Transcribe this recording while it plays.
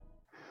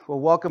Well,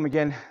 welcome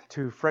again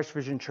to Fresh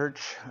Vision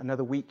Church.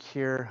 Another week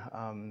here.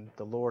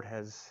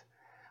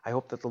 I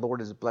hope that the Lord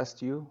has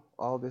blessed you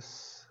all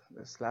this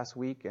last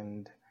week,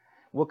 and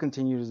will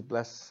continue to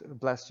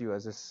bless you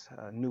as this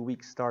new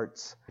week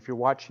starts. If you're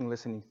watching,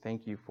 listening,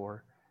 thank you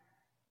for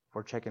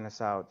checking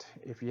us out.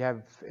 If you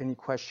have any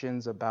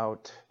questions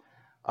about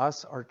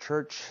us, our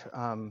church,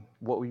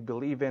 what we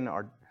believe in,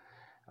 our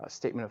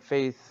statement of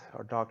faith,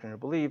 our doctrine of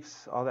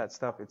beliefs, all that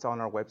stuff, it's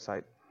on our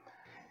website.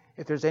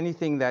 If there's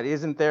anything that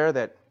isn't there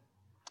that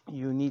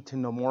you need to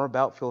know more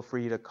about, feel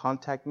free to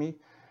contact me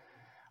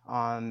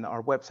on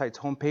our website's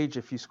homepage.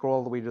 If you scroll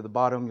all the way to the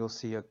bottom, you'll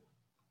see a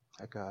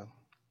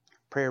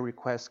prayer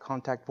request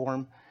contact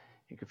form.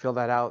 You can fill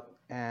that out,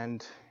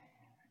 and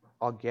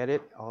I'll get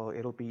it.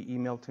 It'll be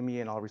emailed to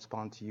me, and I'll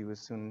respond to you as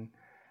soon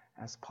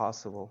as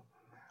possible.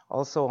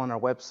 Also, on our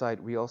website,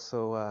 we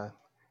also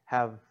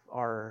have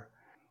our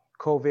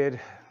COVID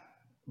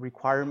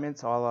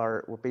requirements,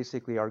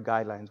 basically our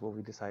guidelines, what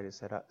we decided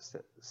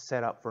to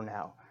set up for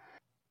now.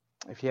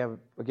 If you have,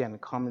 again,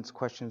 comments,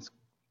 questions,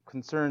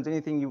 concerns,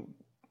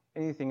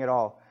 anything at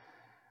all,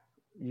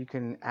 you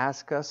can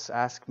ask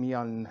me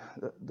on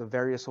the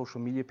various social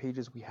media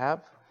pages we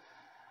have.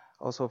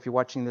 Also, if you're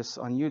watching this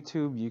on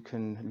YouTube, you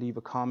can leave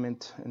a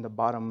comment in the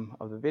bottom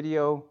of the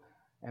video.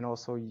 And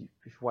also, if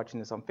you're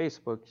watching this on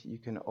Facebook, you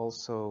can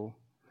also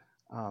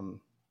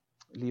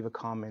leave a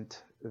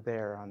comment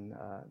there on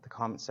the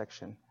comment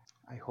section.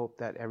 I hope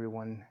that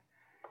everyone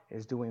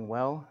is doing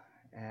well,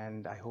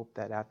 and I hope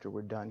that after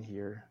we're done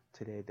here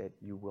today that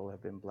you will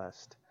have been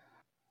blessed.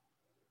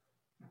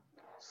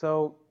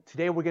 So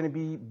today we're going to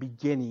be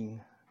beginning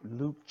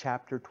Luke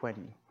chapter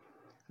 20.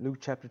 Luke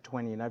chapter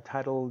 20, and I've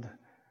titled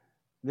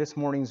this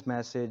morning's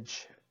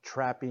message,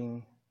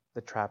 Trapping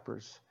the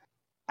Trappers.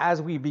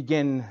 As we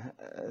begin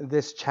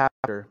this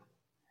chapter,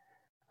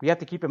 we have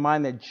to keep in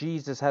mind that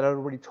Jesus had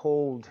already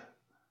told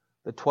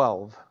the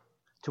 12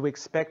 to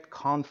expect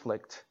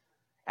conflict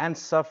and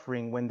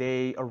suffering when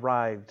they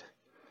arrived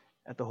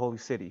at the holy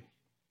city.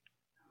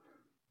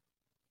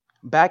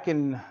 Back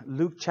in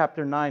Luke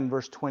chapter 9,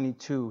 verse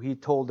 22, he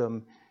told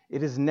them,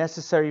 "It is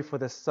necessary for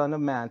the Son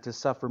of Man to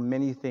suffer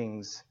many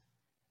things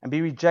and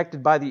be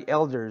rejected by the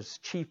elders,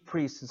 chief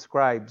priests, and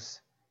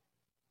scribes,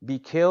 be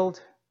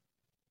killed,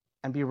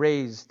 and be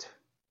raised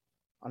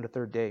on the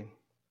third day."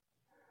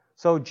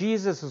 So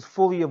Jesus was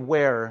fully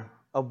aware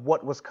of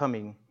what was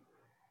coming,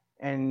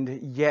 and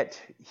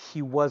yet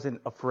he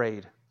wasn't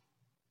afraid.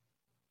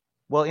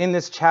 Well, in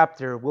this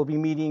chapter, we'll be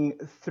meeting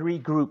three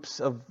groups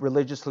of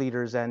religious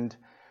leaders and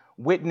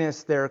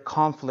witness their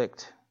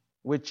conflict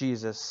with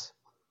Jesus.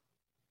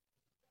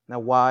 Now,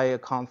 why a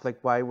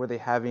conflict? Why were they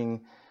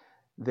having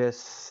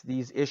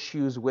these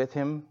issues with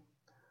him?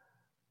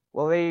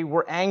 Well, they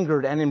were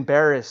angered and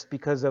embarrassed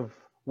because of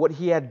what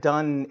he had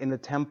done in the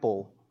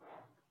temple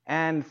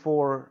and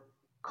for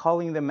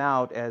calling them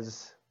out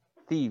as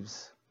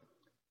thieves.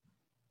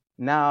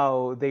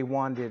 Now they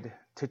wanted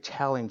to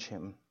challenge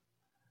him.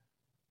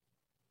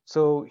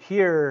 So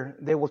here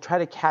they will try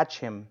to catch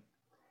him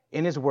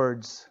in his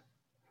words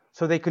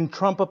so they can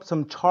trump up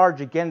some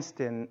charge against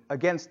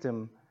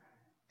him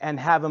and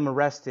have him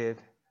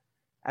arrested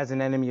as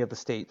an enemy of the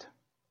state.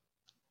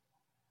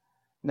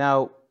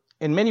 Now,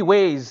 in many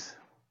ways,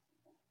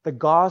 the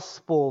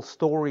gospel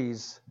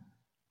stories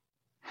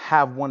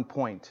have one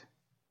point.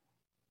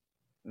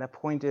 And that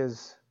point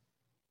is,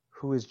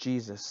 who is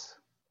Jesus?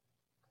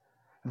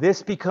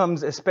 This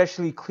becomes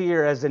especially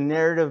clear as the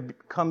narrative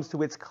comes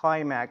to its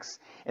climax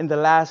in the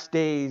last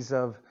days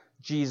of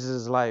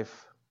Jesus'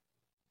 life.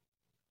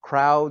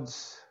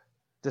 Crowds,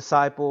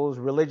 disciples,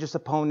 religious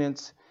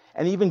opponents,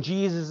 and even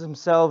Jesus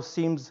himself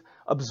seems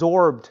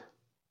absorbed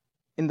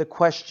in the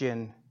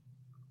question,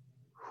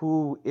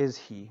 who is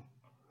he?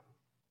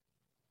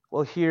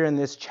 Well, here in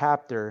this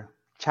chapter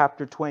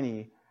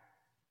 20,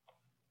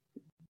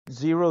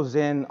 zeroes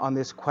in on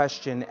this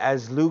question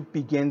as Luke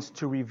begins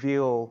to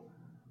reveal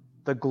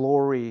the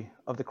glory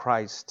of the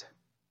Christ.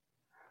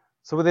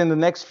 So within the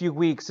next few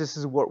weeks, this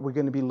is what we're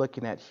going to be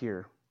looking at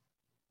here.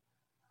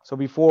 So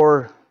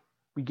before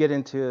we get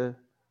into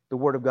the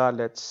Word of God,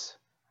 let's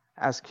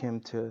ask Him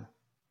to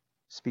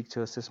speak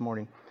to us this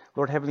morning.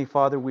 Lord Heavenly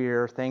Father, we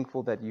are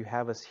thankful that you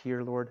have us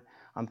here, Lord.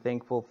 I'm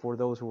thankful for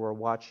those who are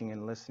watching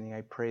and listening.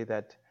 I pray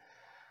that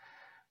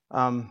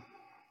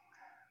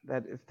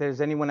if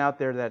there's anyone out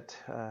there that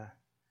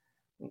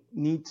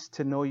needs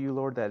to know you,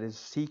 Lord, that is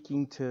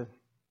seeking to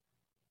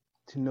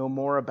know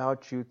more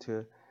about you,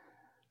 to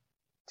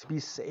be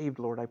saved,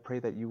 Lord, I pray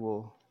that you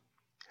will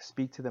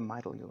speak to them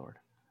mightily, Lord.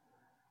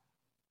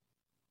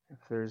 If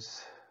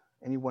there's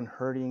anyone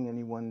hurting,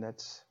 anyone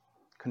that's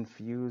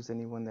confused,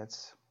 anyone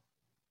that's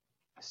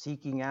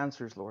seeking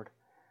answers, Lord,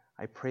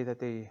 I pray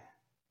that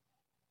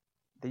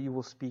you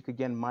will speak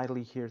again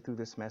mightily here through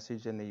this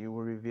message, and that you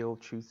will reveal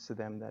truths to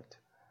them that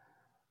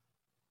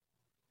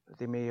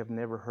they may have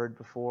never heard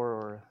before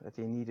or that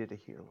they needed to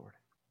hear, Lord.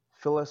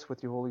 Fill us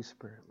with your Holy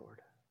Spirit,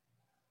 Lord.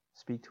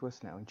 Speak to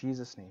us now. In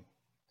Jesus' name,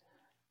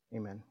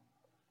 amen.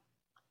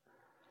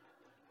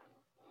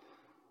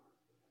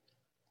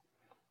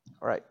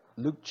 All right,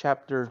 Luke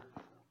chapter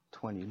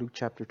 20. Luke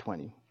chapter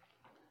 20.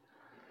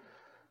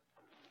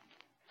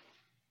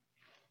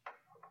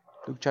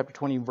 Luke chapter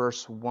 20,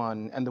 verse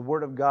 1. And the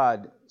word of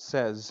God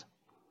says,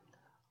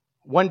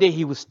 one day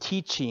he was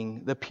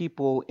teaching the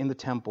people in the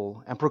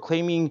temple and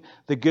proclaiming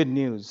the good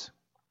news.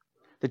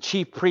 The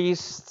chief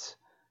priests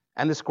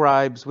and the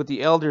scribes with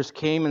the elders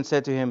came and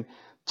said to him,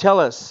 tell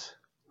us,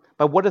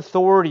 by what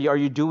authority are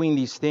you doing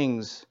these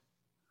things?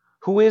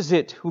 Who is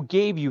it who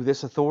gave you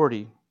this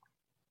authority?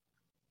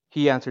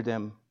 He answered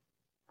them,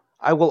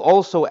 I will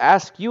also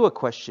ask you a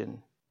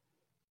question.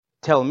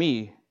 Tell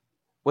me,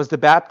 was the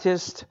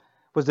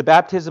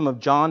baptism of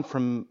John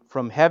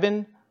from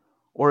heaven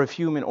or of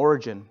human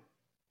origin?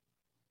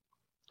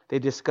 They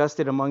discussed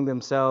it among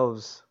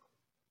themselves.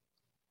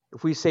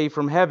 If we say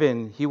from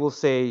heaven, he will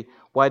say,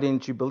 why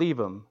didn't you believe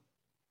him?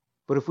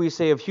 But if we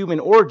say of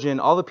human origin,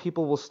 all the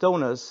people will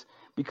stone us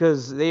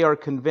because they are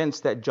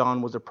convinced that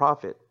John was a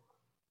prophet.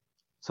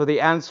 So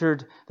they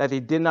answered that they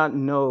did not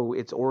know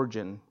its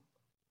origin.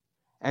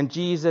 And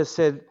Jesus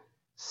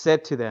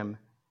said to them,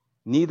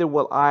 neither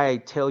will I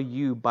tell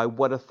you by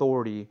what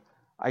authority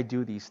I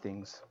do these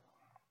things.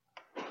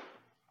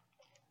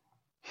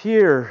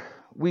 Here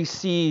we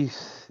see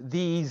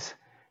these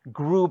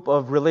group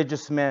of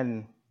religious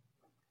men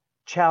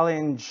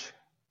challenge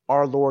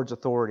our Lord's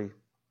authority.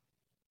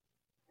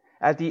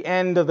 At the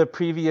end of the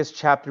previous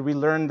chapter, we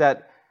learned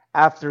that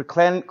after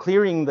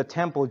clearing the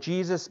temple,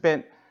 Jesus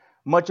spent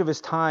much of his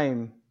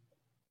time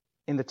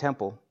in the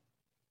temple.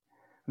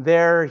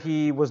 There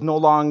he was no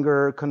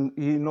longer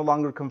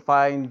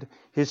confined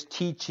his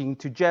teaching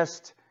to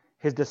just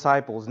his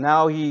disciples.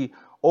 Now he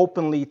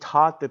openly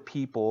taught the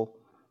people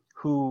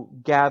who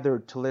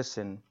gathered to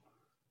listen.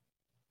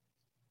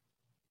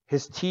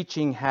 His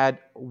teaching had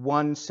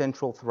one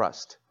central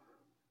thrust: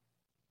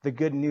 the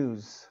good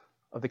news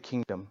of the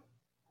kingdom.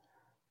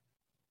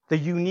 The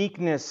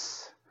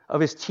uniqueness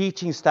of his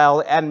teaching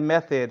style and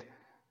method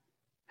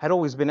had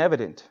always been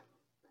evident.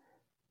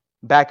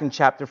 Back in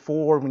chapter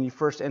 4, when he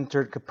first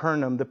entered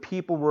Capernaum, the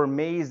people were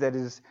amazed at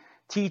his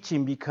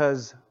teaching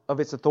because of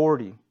its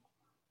authority.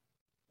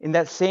 In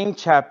that same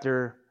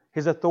chapter,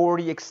 his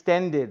authority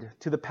extended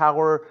to the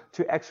power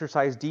to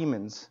exorcise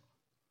demons,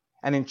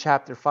 and in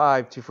chapter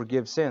 5, to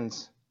forgive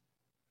sins.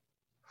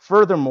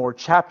 Furthermore,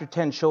 chapter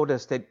 10 showed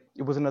us that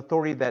it was an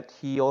authority that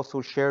he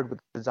also shared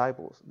with the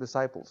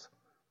disciples.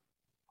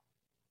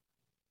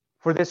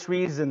 For this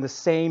reason, the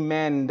same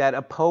men that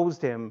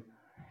opposed him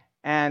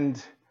and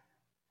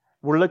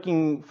were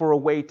looking for a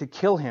way to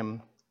kill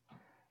him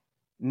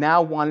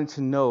now wanted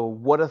to know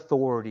what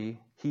authority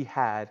he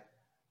had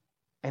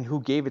and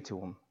who gave it to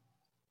him.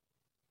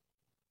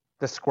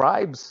 The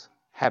scribes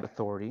had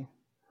authority.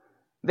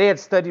 They had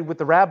studied with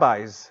the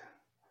rabbis.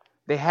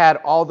 They had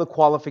all the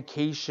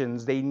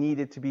qualifications they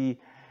needed to be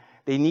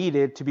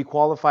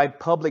qualified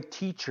public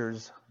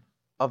teachers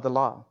of the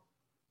law.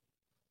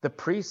 The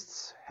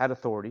priests had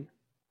authority.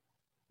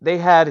 They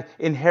had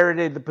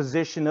inherited the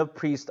position of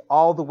priest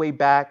all the way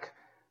back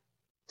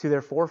to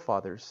their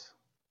forefathers,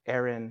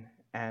 Aaron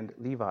and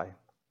Levi.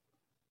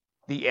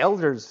 The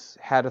elders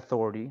had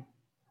authority.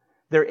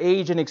 Their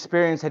age and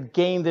experience had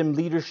gained them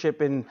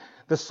leadership in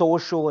the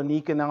social and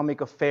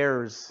economic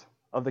affairs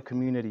of the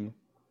community.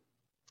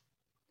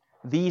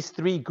 These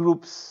three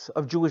groups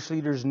of Jewish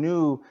leaders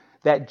knew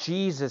that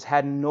Jesus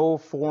had no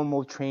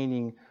formal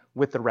training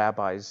with the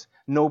rabbis,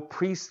 no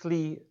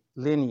priestly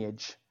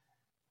lineage,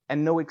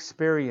 and no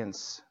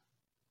experience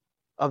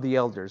of the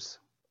elders.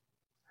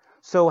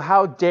 So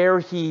how dare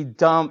he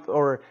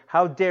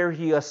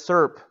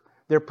usurp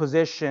their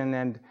position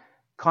and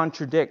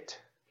contradict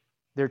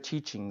their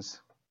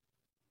teachings?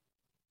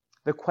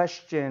 The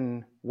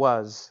question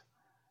was,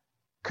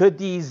 could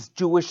these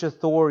Jewish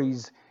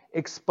authorities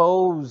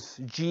expose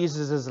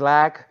Jesus'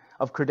 lack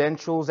of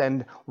credentials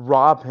and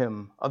rob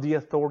him of the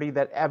authority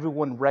that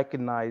everyone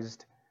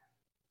recognized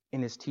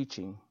in his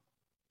teaching?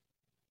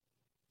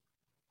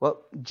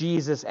 Well,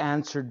 Jesus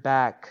answered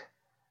back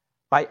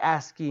by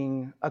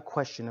asking a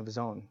question of his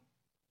own.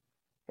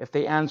 If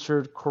they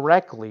answered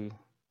correctly,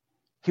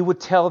 he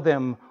would tell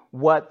them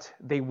what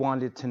they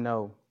wanted to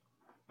know.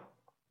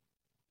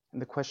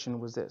 And the question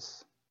was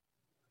this: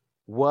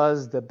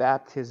 was the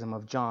baptism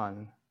of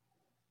John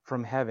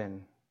from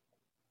heaven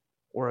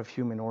or of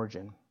human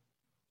origin?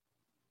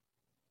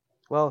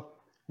 Well,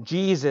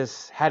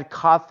 Jesus had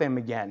caught them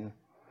again,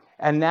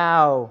 and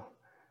now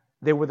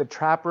they were the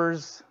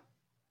trappers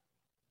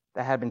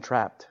that had been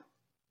trapped.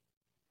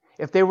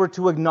 If they were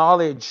to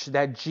acknowledge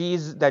that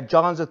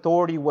John's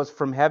authority was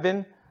from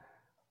heaven,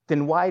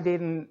 then why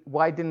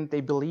didn't they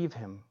believe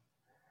him?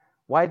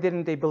 Why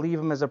didn't they believe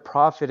him as a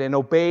prophet and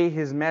obey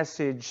his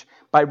message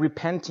by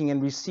repenting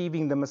and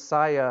receiving the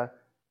Messiah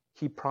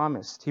he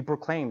promised, he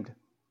proclaimed?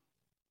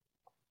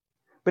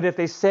 But if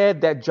they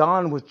said that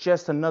John was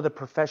just another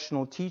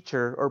professional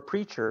teacher or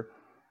preacher,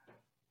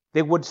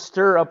 they would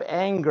stir up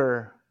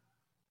anger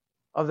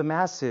of the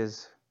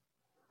masses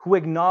who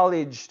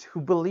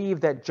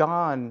believed that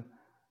John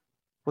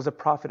was a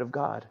prophet of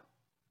God.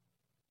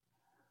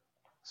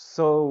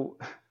 So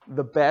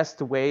the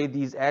best way,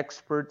 these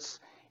experts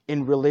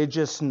in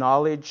religious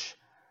knowledge,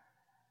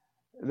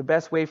 the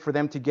best way for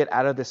them to get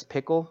out of this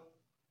pickle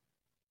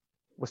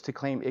was to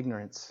claim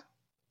ignorance.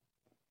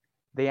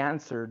 They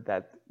answered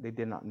that they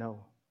did not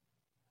know.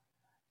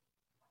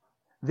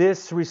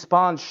 This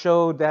response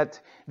showed that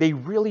they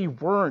really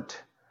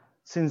weren't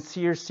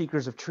sincere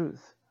seekers of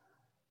truth.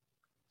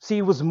 See,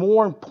 it was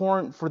more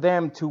important for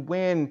them to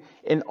win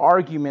an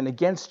argument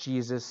against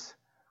Jesus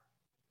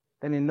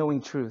than in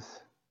knowing truth.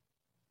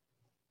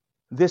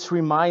 This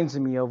reminds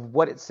me of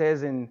what it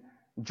says in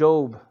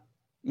Job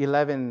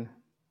 11,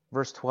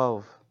 verse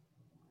 12.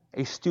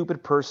 A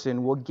stupid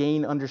person will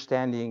gain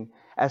understanding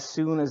as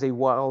soon as a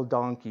wild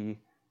donkey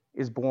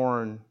is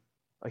born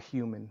a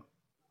human.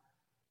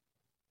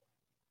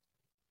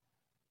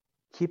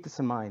 Keep this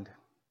in mind.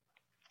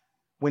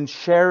 When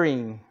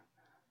sharing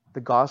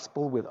the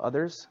gospel with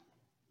others,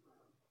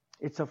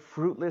 it's a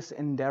fruitless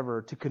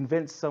endeavor to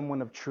convince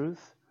someone of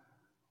truth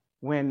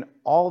when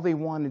all they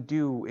want to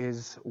do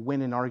is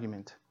win an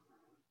argument.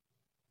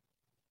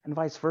 And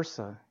vice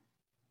versa.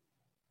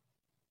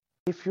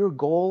 If your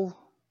goal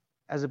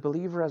as a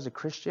believer, as a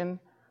Christian,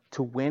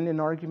 to win an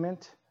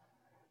argument,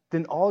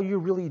 then all you're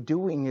really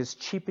doing is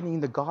cheapening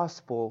the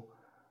gospel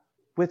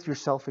with your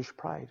selfish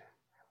pride.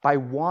 By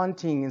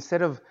wanting,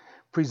 instead of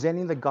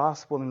presenting the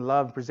gospel in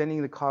love,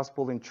 presenting the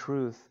gospel in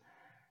truth,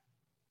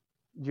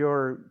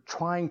 you're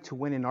trying to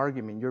win an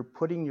argument. You're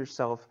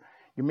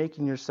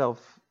making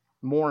yourself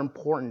more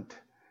important,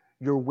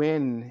 your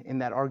win in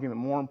that argument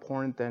more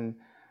important than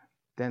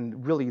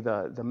really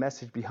the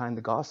message behind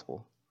the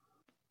gospel.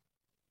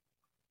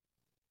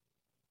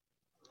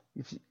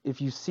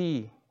 If you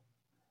see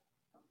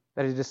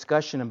that a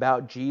discussion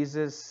about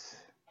Jesus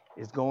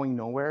is going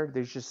nowhere,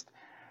 there's just,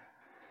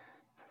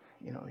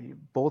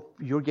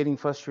 you're getting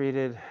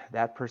frustrated,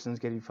 that person's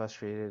getting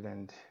frustrated,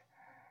 and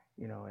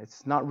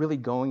it's not really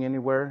going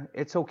anywhere.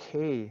 It's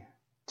okay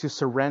to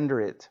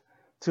surrender it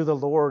to the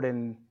Lord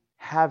and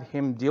have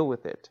Him deal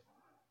with it.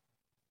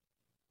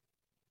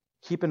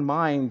 Keep in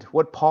mind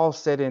what Paul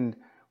said in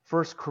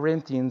 1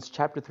 Corinthians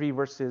chapter 3,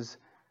 verses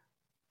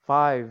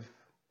 5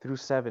 through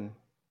 7.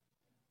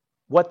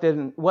 What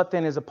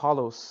then is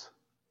Apollos?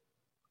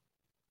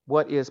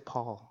 What is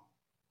Paul?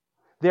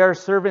 They are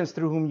servants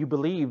through whom you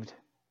believed,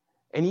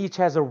 and each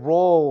has a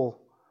role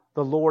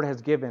the Lord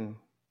has given.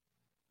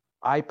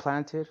 I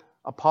planted,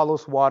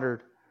 Apollos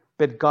watered,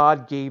 but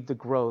God gave the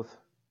growth.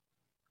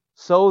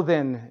 So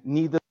then,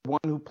 neither the one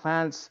who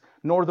plants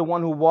nor the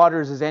one who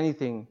waters is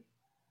anything,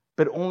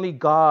 but only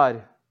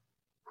God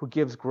who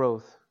gives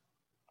growth.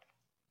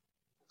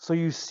 So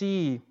you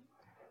see,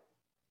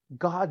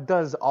 God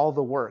does all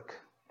the work.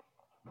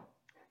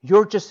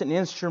 You're just an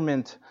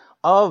instrument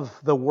of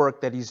the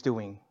work that He's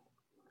doing.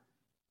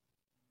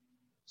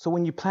 So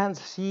when you plant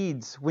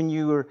seeds, when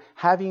you're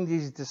having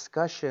these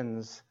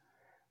discussions,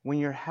 when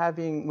you're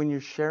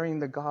sharing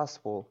the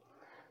gospel,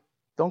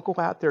 don't go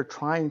out there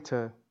trying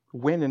to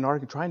win an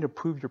argument, trying to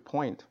prove your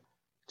point.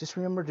 Just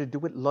remember to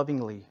do it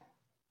lovingly,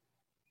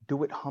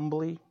 do it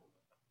humbly,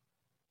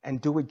 and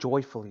do it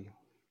joyfully.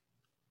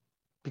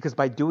 Because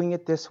by doing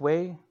it this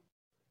way,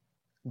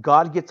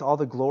 God gets all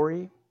the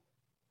glory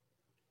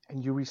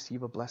and you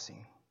receive a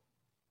blessing.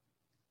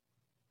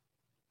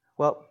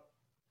 Well,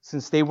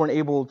 since they weren't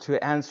able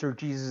to answer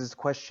Jesus'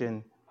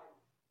 question,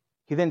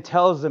 He then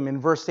tells them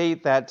in verse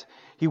 8 that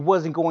He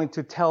wasn't going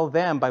to tell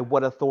them by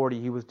what authority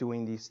He was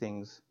doing these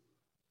things.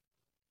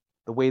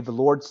 The way the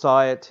Lord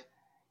saw it,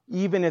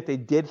 even if they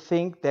did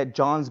think that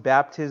John's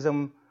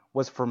baptism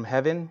was from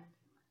heaven,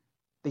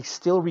 they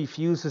still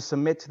refused to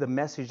submit to the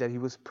message that He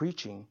was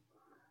preaching.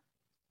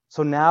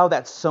 So now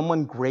that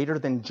someone greater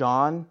than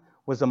John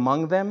was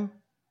among them,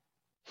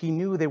 He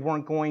knew they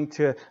weren't going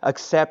to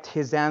accept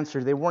His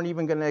answer. They weren't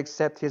even going to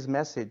accept His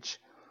message.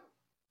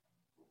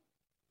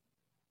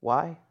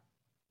 Why?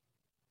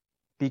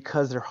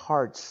 Because their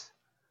hearts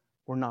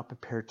were not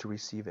prepared to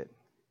receive it.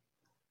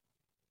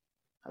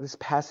 Now, this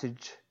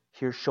passage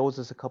here shows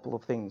us a couple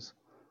of things.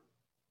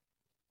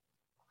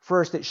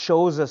 First, it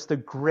shows us the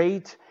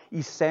great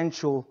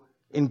essential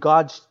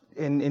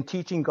in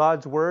teaching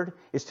God's word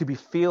is to be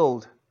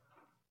filled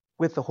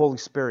with the Holy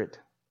Spirit.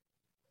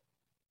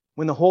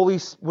 When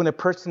a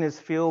person is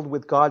filled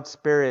with God's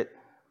Spirit,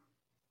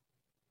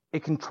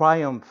 it can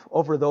triumph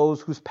over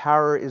those whose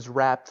power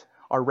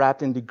are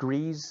wrapped in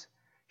degrees,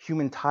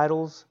 human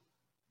titles,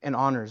 and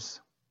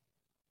honors.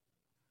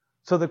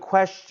 So the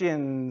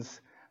questions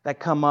that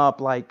come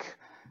up, like,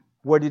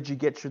 where did you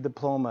get your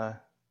diploma?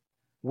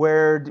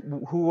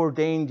 Who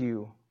ordained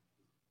you?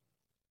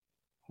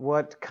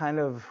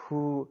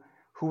 Who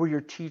were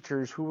your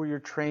teachers? Who were your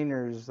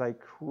trainers?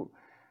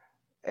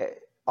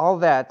 All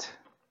that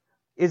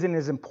isn't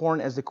as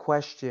important as the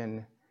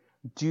question,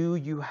 do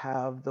you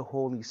have the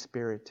Holy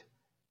Spirit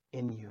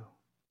in you?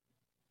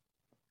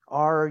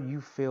 Are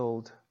you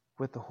filled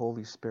with the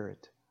Holy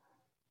Spirit?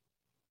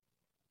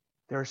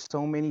 There are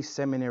so many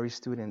seminary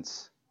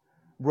students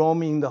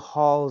roaming the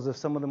halls of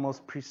some of the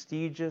most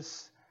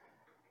prestigious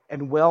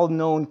and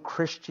well-known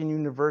Christian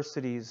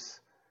universities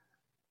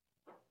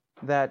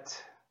that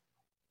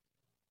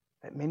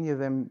that many of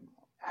them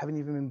haven't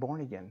even been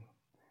born again.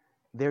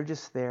 They're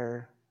just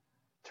there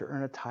to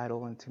earn a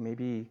title and to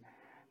maybe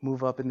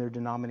move up in their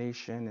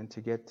denomination and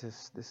to get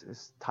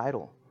this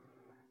title.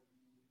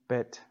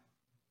 But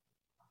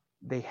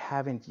they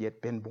haven't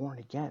yet been born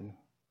again.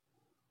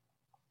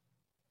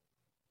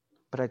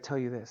 But I tell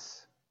you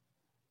this,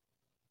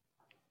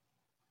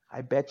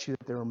 I bet you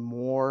that there are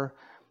more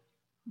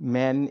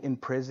men in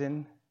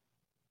prison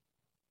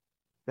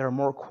that are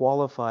more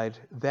qualified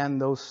than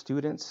those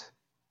students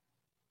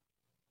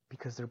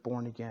because they're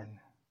born again,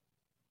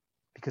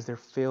 because they're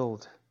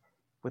filled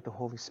with the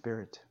Holy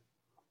Spirit.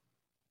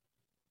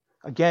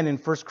 Again, in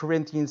 1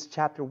 Corinthians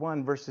chapter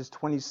 1, verses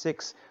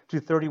 26 to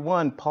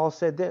 31, Paul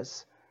said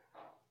this,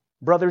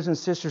 "Brothers and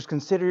sisters,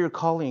 consider your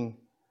calling.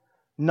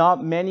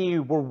 Not many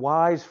were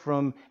wise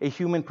from a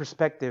human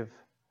perspective,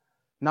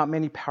 not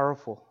many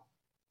powerful,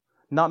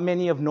 not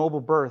many of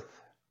noble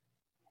birth.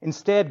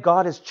 Instead,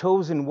 God has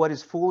chosen what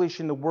is foolish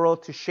in the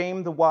world to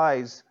shame the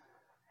wise,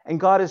 and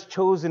God has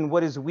chosen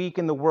what is weak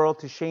in the world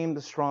to shame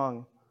the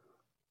strong.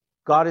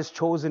 God has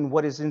chosen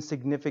what is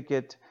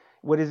insignificant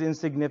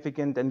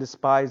and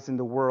despised in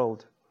the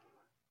world,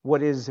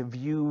 what is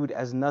viewed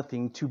as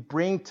nothing, to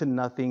bring to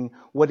nothing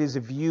what is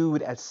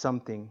viewed as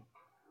something,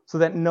 so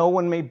that no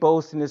one may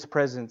boast in His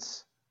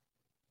presence.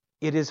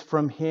 It is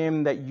from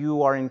Him that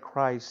you are in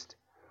Christ,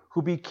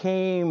 who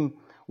became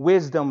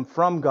wisdom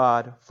from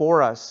God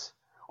for us,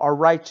 our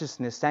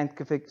righteousness,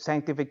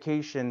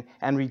 sanctification,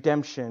 and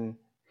redemption,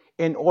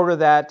 in order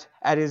that,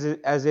 as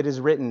it is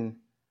written,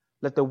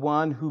 let the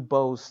one who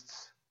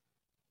boasts,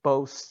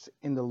 boast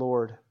in the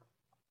Lord."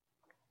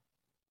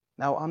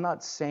 Now, I'm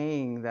not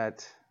saying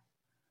that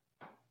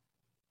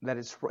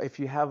it's, if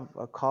you have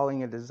a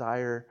calling, a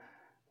desire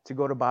to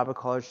go to Bible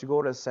college, to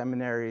go to a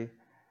seminary,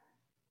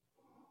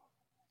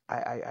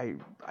 I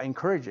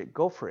encourage it.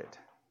 Go for it.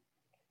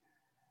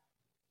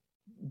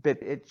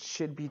 But it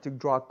should be to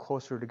draw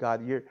closer to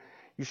God.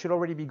 You should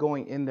already be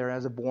going in there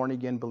as a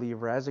born-again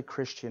believer, as a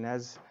Christian,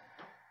 as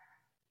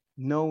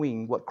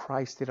knowing what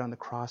Christ did on the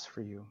cross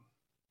for you.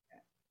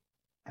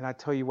 And I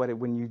tell you what,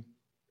 when you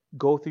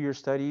go through your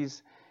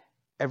studies,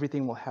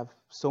 everything will have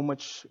so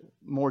much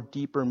more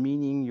deeper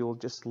meaning. You'll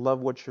just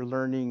love what you're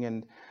learning.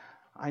 And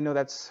I know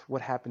that's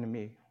what happened to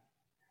me.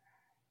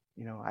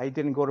 I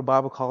didn't go to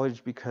Bible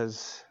college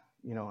because,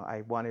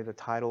 I wanted a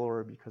title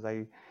or because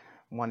I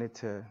wanted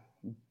to,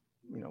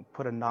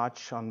 put a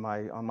notch on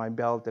my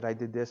belt that I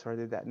did this or I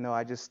did that. No,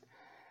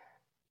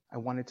 I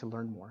wanted to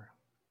learn more.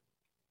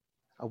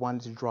 I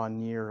wanted to draw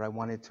near. I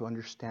wanted to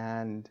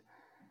understand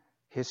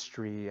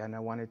history, and I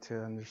wanted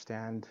to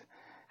understand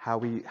how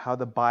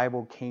the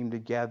Bible came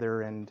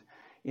together, and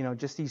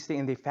just these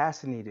things.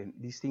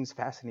 These things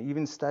fascinated.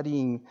 Even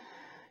studying,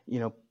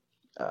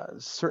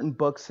 certain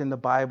books in the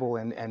Bible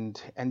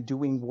and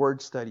doing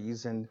word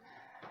studies, and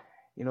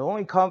the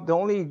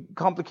only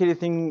complicated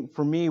thing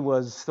for me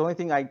was, the only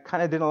thing I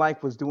kind of didn't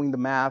like was doing the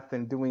math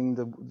and doing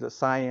the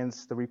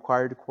science, the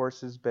required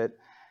courses. But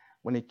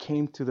when it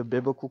came to the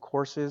biblical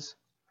courses,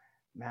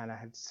 man,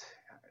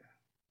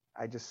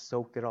 I just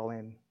soaked it all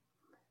in.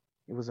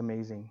 It was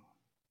amazing.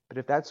 But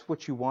if that's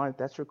what you want, if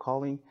that's your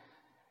calling,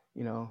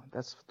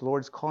 that's what the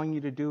Lord's calling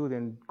you to do,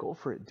 then go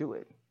for it, do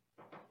it.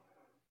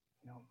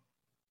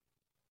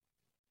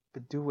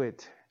 But do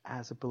it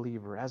as a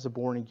believer, as a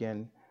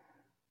born-again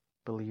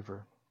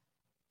believer.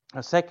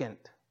 Now, second,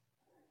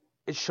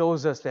 it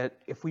shows us that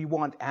if we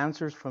want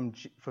answers from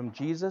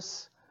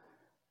Jesus,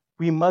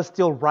 we must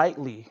deal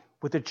rightly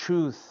with the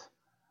truth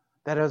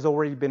that has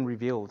already been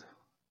revealed.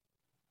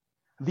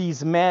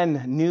 These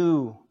men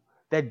knew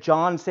that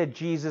John said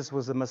Jesus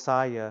was the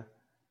Messiah,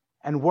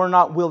 and were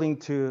not willing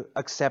to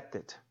accept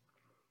it.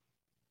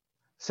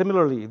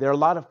 Similarly, there are a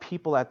lot of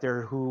people out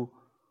there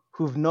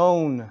who've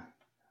known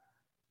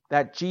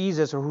that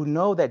Jesus, or who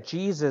know that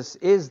Jesus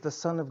is the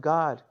Son of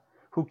God,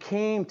 who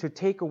came to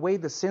take away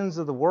the sins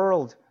of the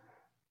world,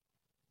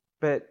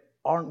 but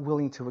aren't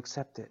willing to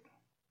accept it.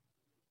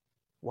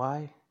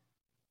 Why?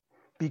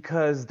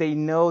 Because they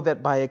know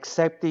that by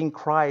accepting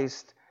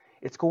Christ,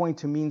 it's going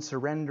to mean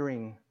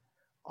surrendering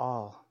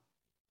all.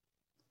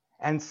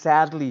 And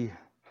sadly,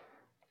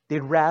 they'd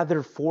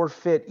rather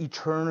forfeit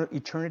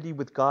eternity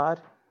with God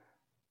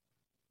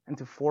and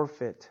to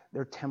forfeit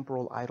their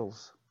temporal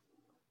idols.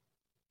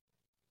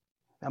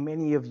 Now,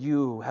 many of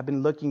you have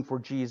been looking for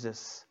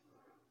Jesus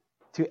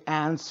to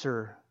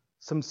answer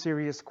some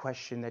serious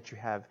question that you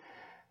have.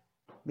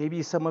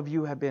 Maybe some of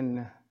you have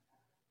been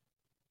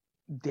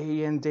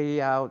day in,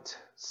 day out,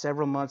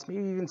 several months,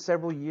 maybe even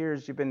several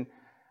years, you've been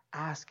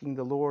asking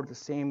the Lord the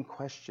same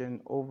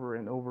question over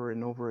and over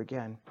and over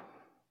again.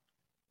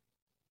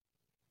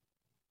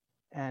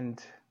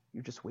 And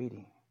you're just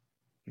waiting.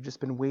 You've just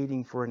been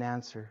waiting for an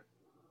answer.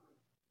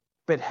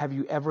 But have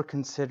you ever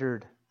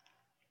considered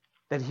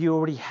that He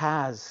already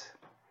has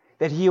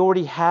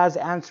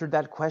answered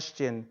that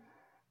question,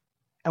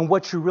 and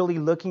what you're really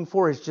looking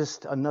for is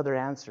just another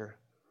answer?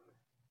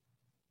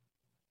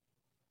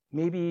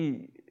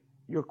 Maybe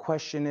your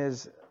question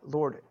is,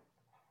 Lord,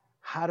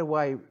 how do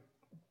I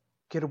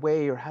get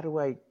away, or how do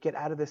I get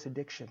out of this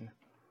addiction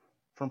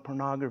from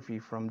pornography,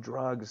 from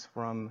drugs,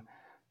 from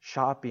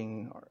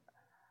shopping? Or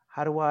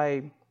how do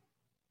I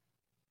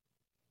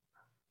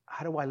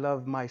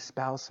love my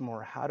spouse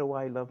more? How do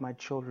I love my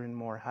children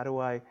more?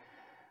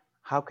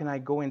 How can I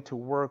go into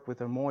work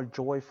with a more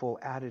joyful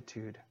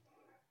attitude?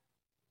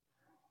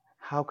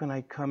 How can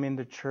I come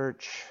into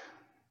church,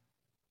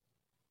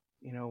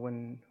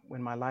 when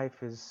my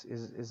life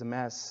is a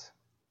mess?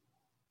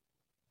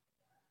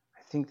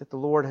 I think that the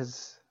Lord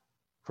has,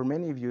 for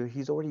many of you,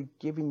 He's already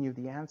given you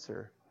the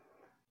answer.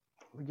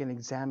 We can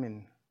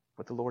examine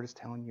what the Lord is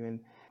telling you, and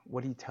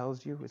what He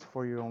tells you is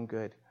for your own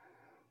good.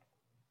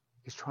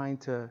 He's trying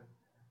to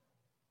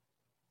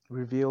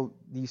reveal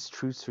these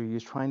truths to you.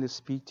 He's trying to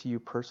speak to you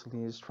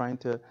personally. He's trying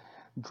to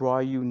draw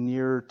you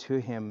nearer to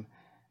Him.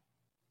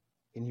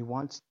 And He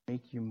wants to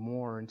make you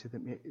more into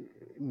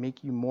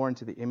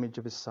the image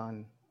of His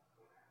Son.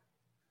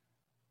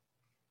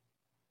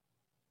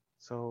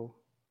 So,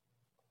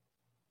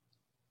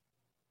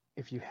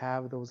 if you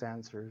have those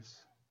answers,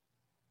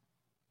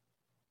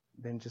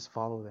 then just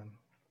follow them.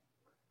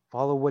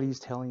 Follow what He's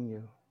telling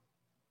you.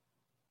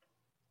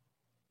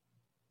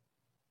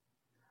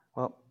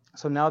 Well,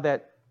 so now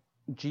that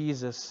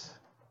Jesus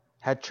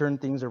had turned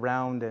things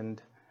around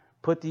and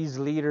put these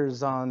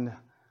leaders on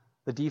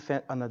the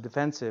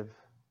defensive,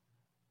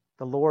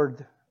 the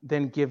Lord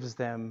then gives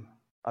them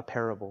a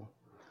parable.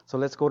 So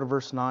let's go to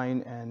verse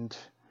 9 and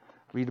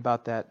read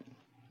about that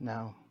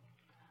now.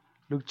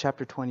 Luke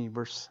chapter 20,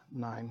 verse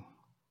 9.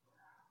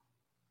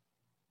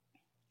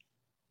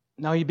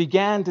 Now He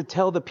began to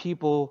tell the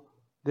people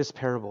this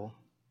parable.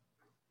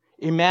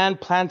 A man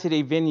planted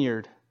a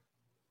vineyard,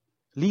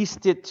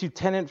 leased it to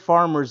tenant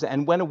farmers,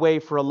 and went away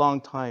for a long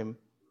time.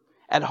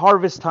 At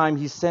harvest time,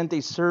 he sent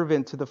a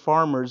servant to the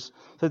farmers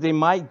so that they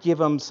might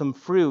give him some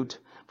fruit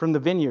from the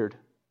vineyard.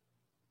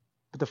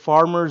 But the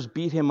farmers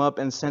beat him up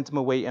and sent him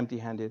away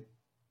empty-handed.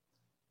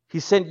 He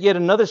sent yet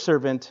another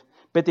servant,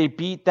 but they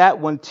beat that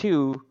one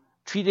too,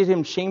 treated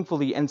him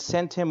shamefully, and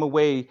sent him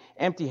away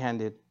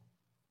empty-handed.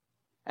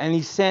 And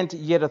he sent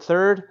yet a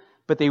third,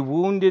 but they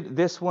wounded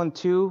this one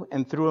too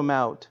and threw him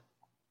out.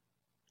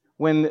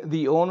 When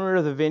the owner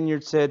of the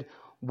vineyard said,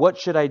 "What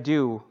should I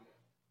do?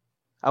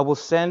 I will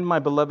send my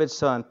beloved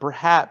son.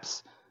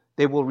 Perhaps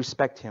they will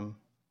respect him."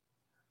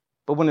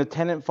 But when the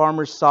tenant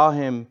farmers saw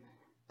him,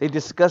 they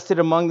discussed it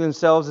among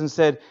themselves and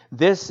said,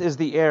 "This is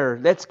the heir.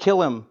 Let's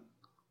kill him,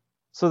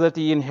 so that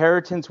the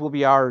inheritance will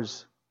be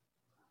ours."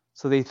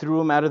 So they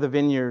threw him out of the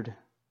vineyard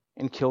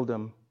and killed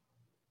him.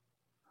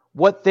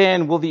 What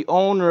then will the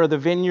owner of the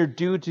vineyard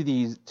do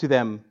to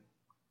them?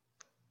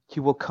 He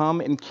will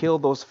come and kill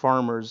those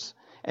farmers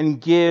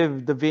and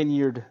give the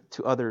vineyard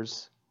to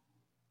others.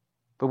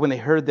 But when they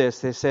heard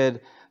this, they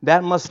said,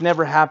 "That must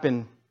never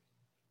happen."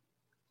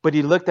 But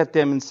he looked at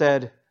them and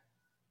said,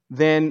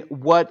 "Then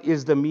what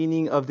is the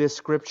meaning of this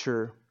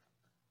scripture?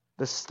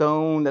 The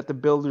stone that the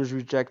builders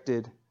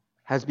rejected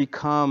has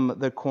become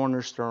the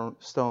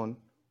cornerstone.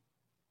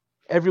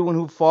 Everyone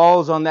who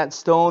falls on that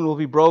stone will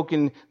be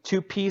broken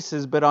to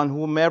pieces, but on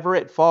whomever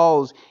it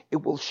falls,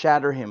 it will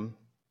shatter him."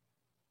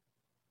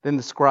 Then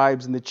the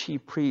scribes and the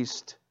chief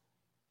priests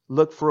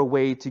looked for a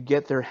way to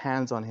get their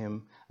hands on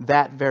him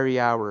that very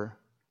hour,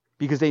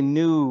 because they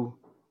knew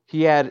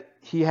he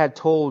had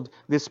told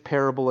this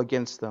parable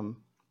against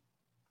them.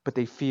 But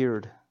they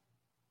feared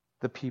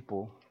the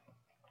people.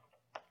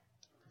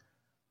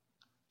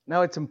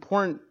 Now it's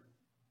important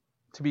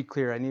to be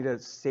clear. I need to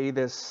say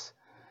this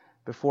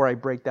before I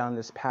break down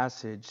this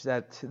passage,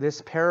 that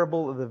this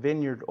parable of the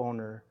vineyard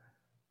owner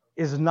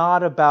is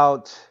not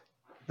about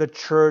the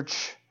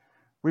church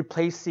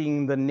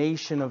replacing the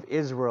nation of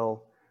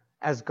Israel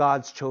as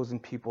God's chosen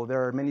people.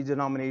 There are many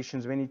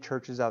denominations, many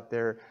churches out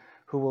there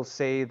who will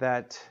say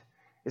that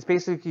it's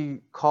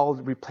basically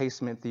called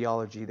replacement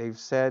theology. They've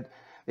said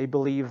they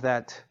believe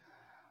that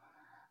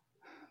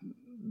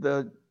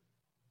the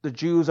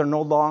Jews are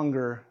no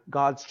longer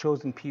God's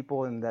chosen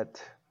people, and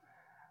that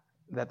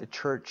the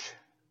church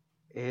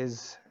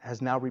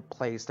has now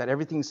replaced, that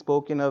everything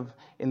spoken of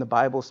in the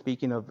Bible,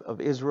 speaking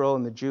of Israel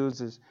and the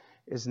Jews,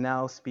 is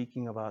now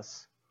speaking of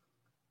us.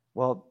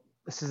 Well,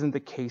 this isn't the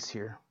case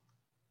here.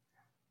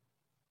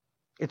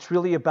 It's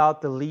really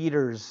about the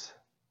leaders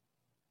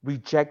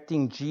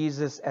rejecting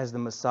Jesus as the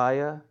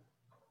Messiah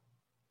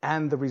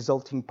and the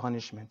resulting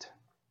punishment.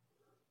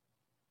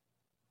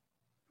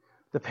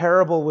 The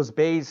parable was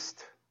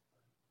based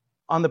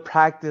on the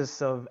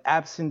practice of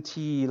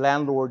absentee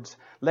landlords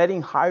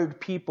letting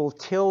hired people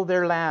till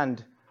their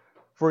land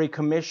for a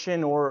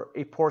commission or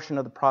a portion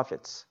of the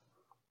profits.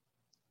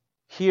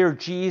 Here,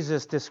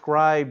 Jesus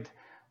described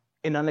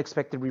an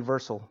unexpected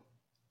reversal.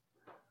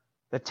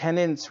 The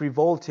tenants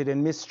revolted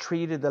and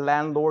mistreated the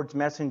landlord's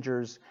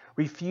messengers,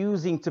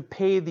 refusing to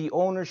pay the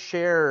owner's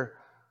share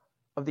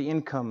of the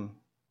income.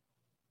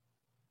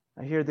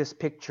 Now here this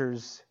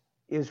pictures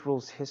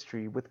Israel's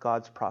history with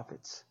God's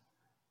prophets.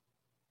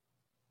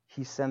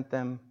 He sent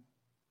them,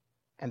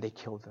 and they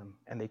killed them,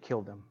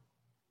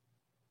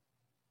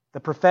 The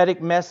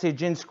prophetic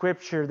message in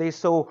Scripture they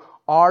so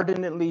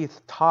ardently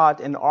taught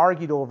and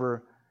argued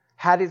over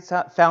had its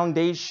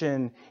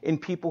foundation in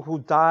people who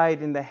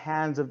died in the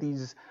hands of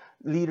these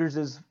leaders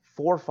as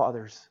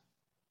forefathers.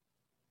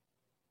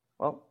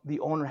 Well, the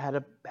owner had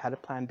a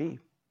plan B.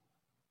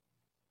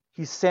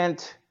 He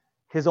sent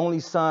his only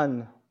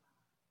son,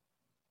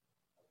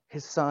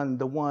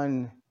 the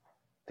one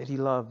that he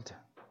loved.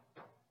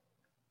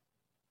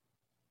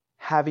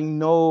 Having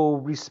no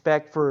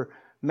respect for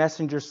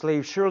messenger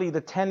slaves, surely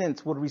the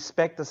tenants would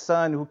respect the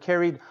son who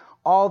carried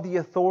all the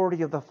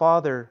authority of the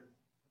father.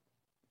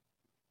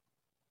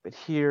 But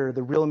here,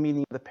 the real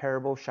meaning of the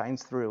parable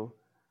shines through.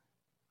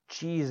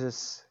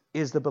 Jesus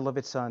is the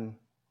beloved son.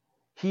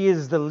 He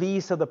is the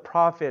least of the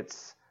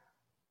prophets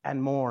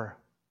and more.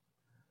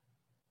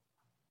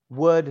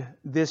 Would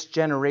this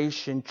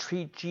generation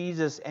treat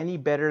Jesus any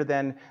better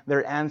than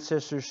their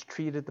ancestors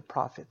treated the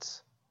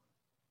prophets?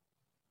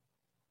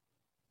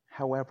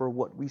 However,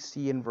 what we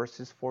see in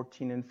verses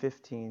 14 and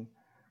 15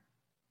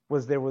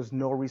 was there was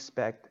no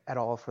respect at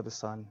all for the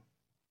Son.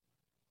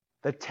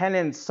 The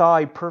tenants saw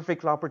a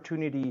perfect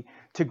opportunity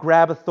to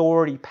grab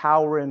authority,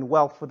 power, and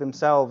wealth for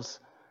themselves.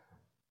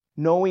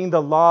 Knowing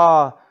the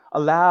law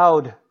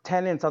allowed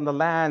tenants on the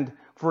land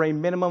for a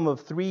minimum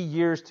of 3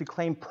 years to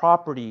claim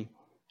property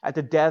at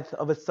the death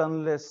of a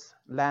sonless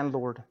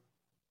landlord.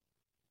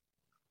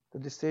 The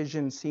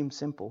decision seemed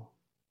simple.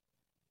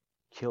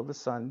 Kill the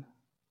son,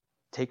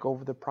 take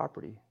over the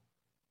property.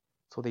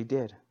 So they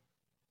did.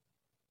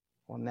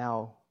 Well,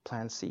 now,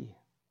 plan C.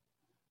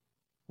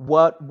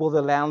 What will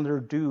the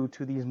landlord do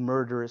to these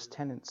murderous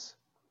tenants?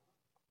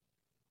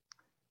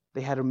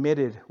 They had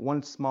omitted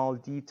one small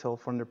detail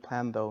from their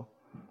plan, though.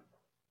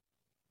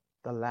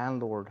 The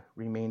landlord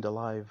remained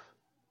alive.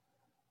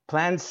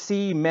 Plan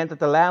C meant that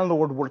the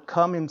landlord would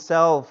come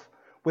himself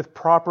with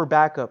proper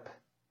backup.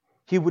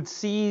 He would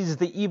seize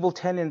the evil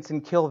tenants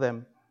and kill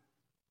them.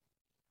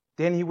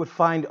 Then he would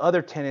find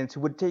other tenants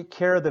who would take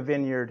care of the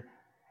vineyard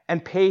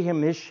and pay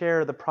him his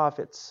share of the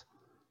profits.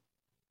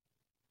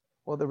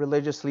 Well, the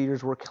religious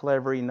leaders were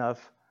clever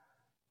enough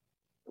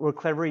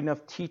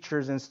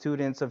teachers and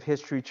students of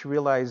history to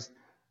realize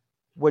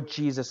what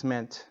Jesus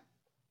meant.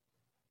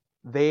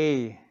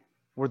 They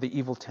were the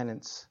evil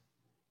tenants.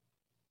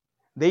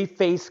 They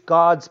faced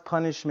God's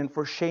punishment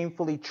for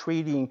shamefully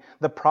treating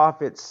the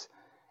prophets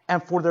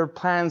and for their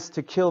plans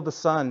to kill the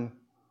Son.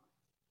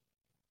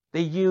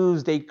 They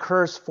used a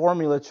curse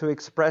formula to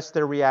express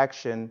their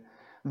reaction.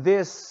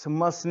 This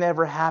must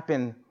never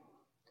happen.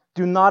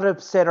 Do not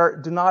upset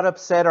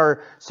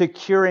our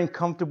secure and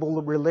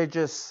comfortable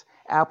religious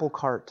apple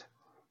cart.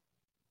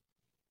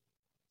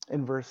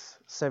 In verse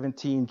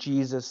 17,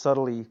 Jesus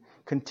subtly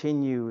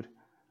continued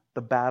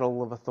the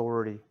battle of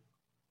authority.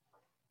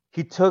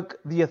 He took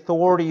the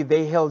authority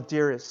they held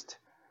dearest,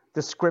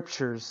 the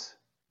Scriptures,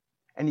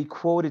 and he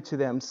quoted to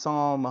them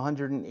Psalm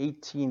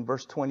 118,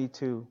 verse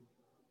 22.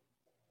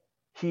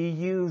 He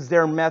used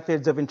their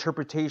methods of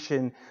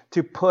interpretation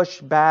to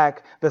push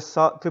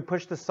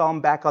the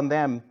psalm back on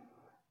them.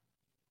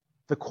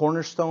 The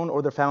cornerstone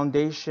or the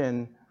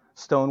foundation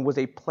stone was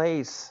a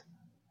place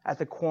at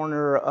the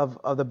corner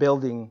of the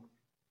building.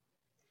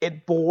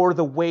 It bore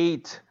the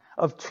weight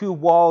of two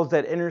walls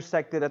that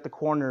intersected at the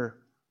corner.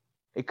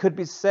 It could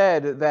be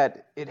said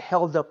that it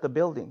held up the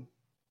building.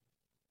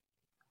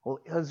 Well,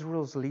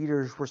 Israel's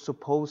leaders were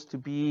supposed to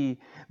be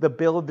the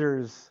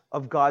builders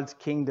of God's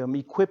kingdom,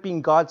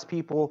 equipping God's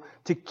people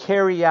to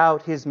carry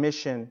out his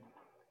mission.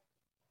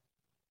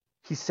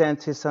 He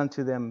sent his son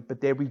to them,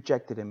 but they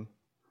rejected him.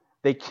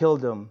 They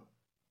killed him.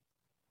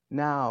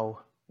 Now,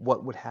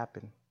 what would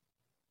happen?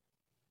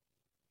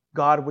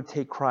 God would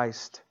take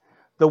Christ,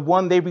 the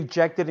one they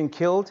rejected and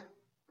killed,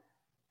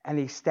 and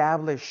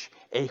establish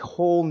a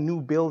whole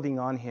new building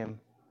on him.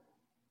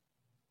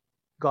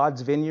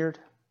 God's vineyard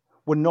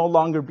would no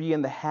longer be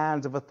in the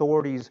hands of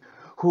authorities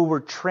who were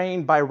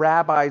trained by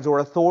rabbis or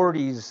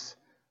authorities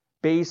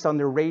based on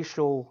their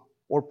racial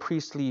or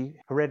priestly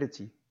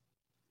heredity,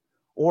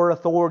 or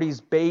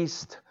authorities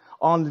based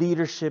on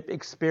leadership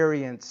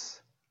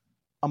experience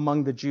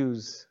among the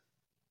Jews.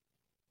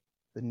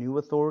 The new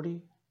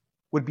authority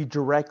would be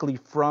directly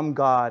from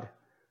God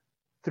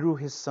through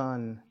his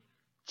Son,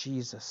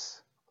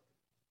 Jesus.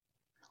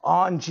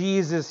 On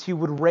Jesus, he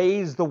would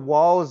raise the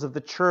walls of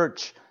the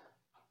church.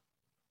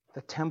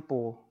 The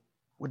temple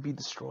would be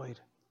destroyed.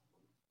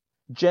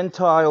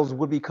 Gentiles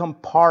would become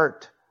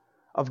part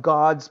of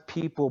God's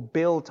people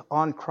built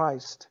on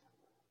Christ.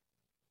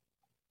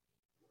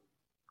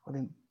 Well,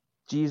 then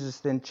Jesus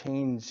then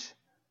changed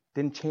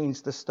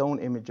the stone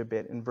image a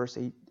bit in verse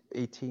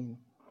 18.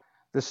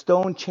 The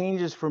stone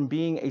changes from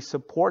being a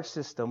support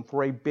system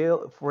for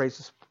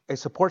a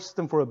support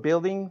system for a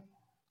building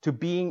to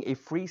being a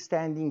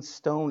freestanding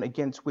stone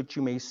against which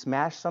you may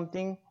smash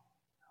something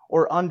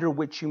or under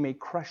which you may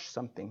crush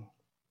something.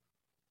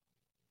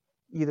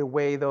 Either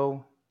way,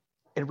 though,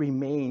 it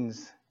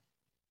remains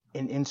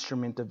an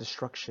instrument of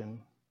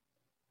destruction.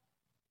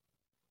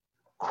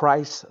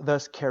 Christ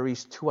thus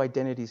carries two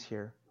identities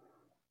here.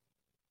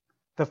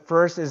 The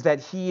first is that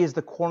he is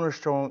the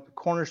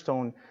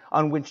cornerstone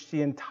on which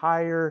the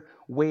entire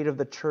weight of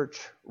the church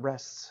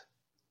rests.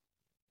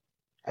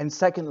 And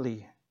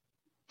secondly,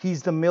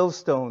 he's the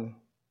millstone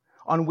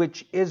on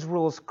which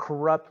Israel's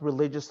corrupt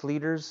religious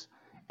leaders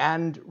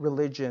and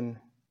religion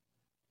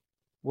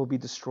will be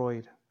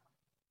destroyed.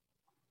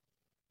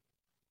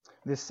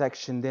 This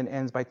section then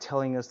ends by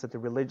telling us that the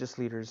religious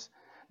leaders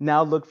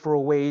now look for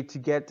a way to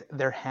get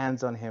their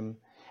hands on him,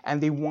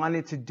 and they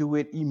wanted to do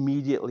it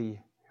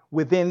immediately,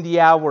 within the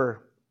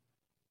hour.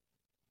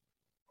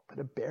 But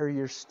a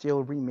barrier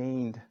still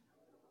remained.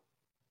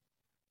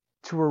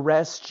 To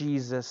arrest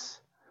Jesus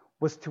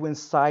was to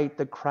incite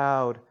the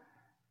crowd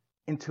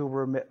into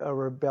a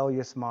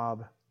rebellious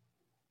mob.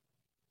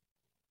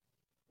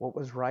 What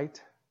was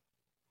right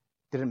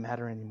didn't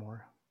matter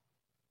anymore.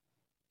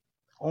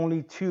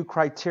 Only two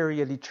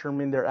criteria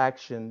determined their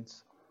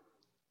actions: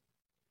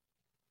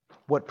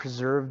 what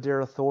preserved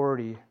their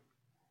authority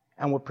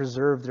and what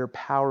preserved their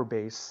power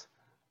base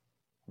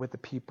with the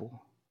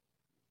people.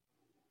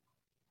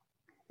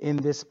 In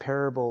this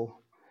parable,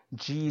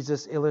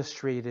 Jesus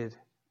illustrated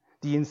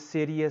the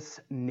insidious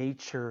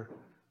nature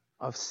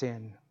of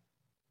sin.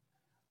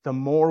 The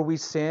more we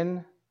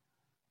sin,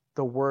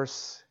 the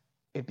worse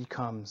it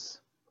becomes.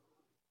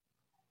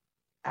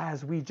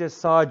 As we just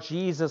saw,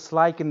 Jesus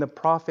likened the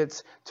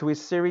prophets to a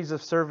series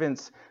of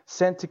servants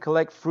sent to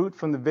collect fruit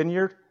from the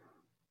vineyard,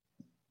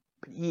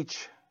 but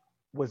each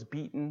was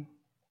beaten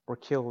or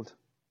killed.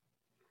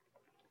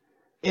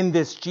 In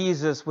this,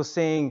 Jesus was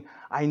saying,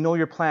 I know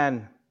your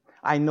plan.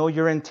 I know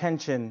your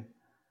intention.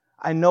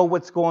 I know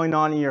what's going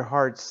on in your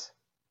hearts.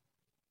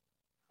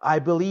 I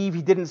believe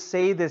he didn't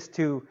say this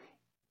to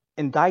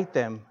indict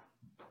them,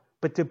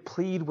 but to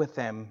plead with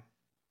them.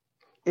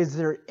 Is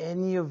there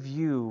any of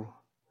you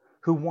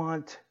who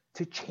want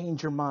to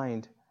change your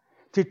mind,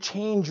 to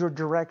change your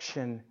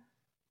direction,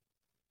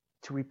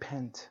 to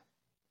repent?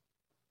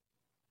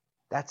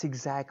 That's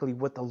exactly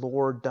what the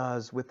Lord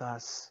does with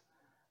us.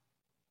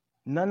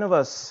 None of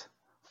us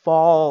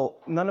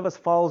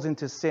falls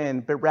into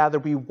sin, but rather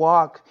we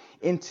walk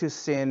into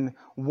sin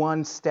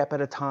one step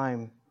at a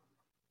time.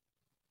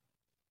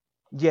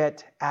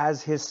 Yet,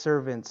 as his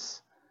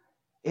servants,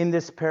 in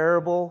this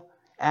parable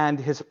and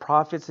his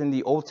prophets in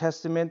the Old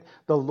Testament,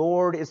 the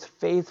Lord is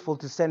faithful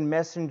to send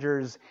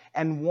messengers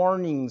and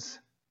warnings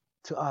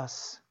to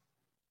us.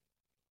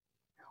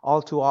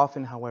 All too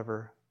often,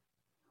 however,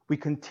 we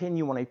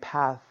continue on a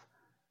path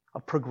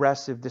of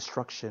progressive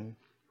destruction.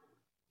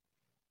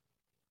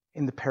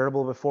 In the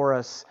parable before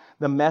us,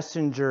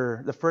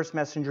 the first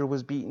messenger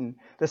was beaten.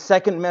 The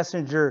second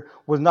messenger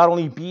was not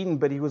only beaten,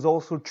 but he was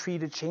also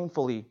treated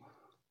shamefully.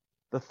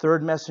 The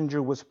third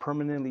messenger was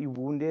permanently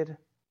wounded,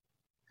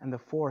 and the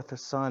fourth, the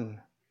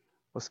son,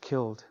 was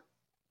killed.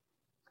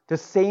 The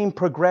same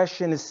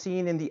progression is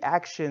seen in the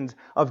actions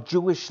of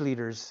Jewish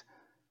leaders.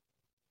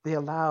 They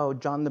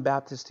allowed John the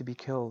Baptist to be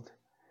killed.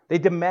 They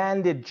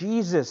demanded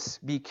Jesus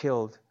be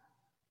killed.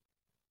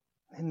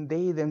 And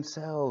they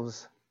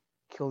themselves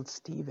killed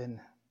Stephen.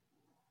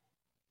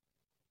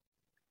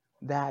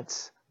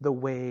 That's the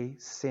way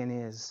sin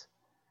is.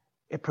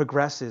 It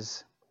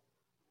progresses.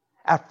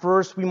 At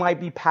first, we might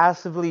be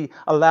passively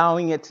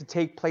allowing it to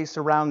take place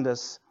around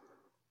us.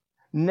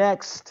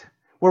 Next,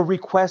 we're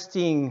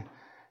requesting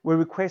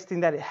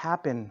that it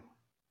happen.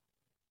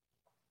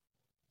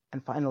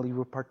 And finally,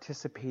 we're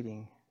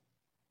participating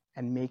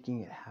and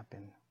making it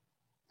happen.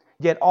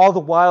 Yet all the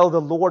while,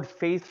 the Lord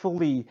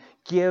faithfully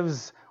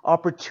gives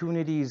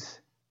opportunities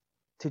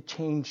to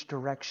change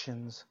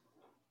directions.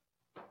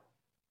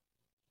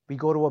 We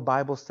go to a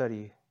Bible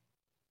study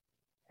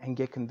and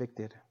get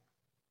convicted.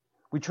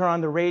 We turn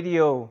on the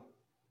radio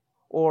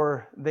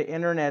or the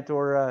internet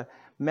or a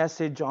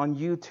message on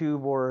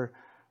YouTube or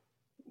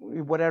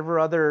whatever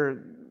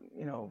other,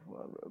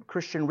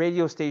 Christian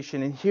radio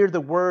station and hear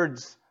the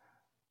words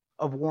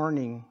of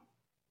warning.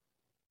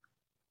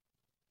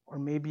 Or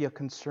maybe a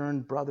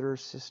concerned brother or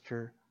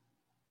sister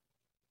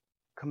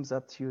comes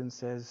up to you and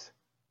says,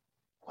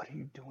 "What are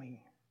you doing?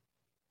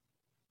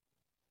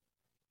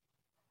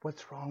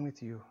 What's wrong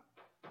with you?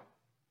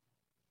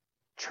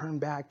 Turn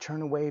back,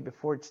 turn away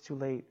before it's too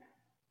late,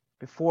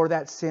 before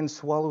that sin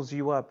swallows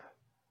you up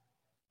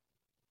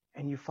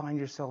and you find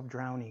yourself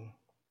drowning."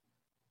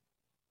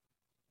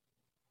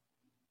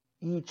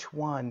 Each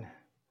one,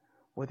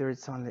 whether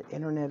it's on the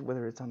internet,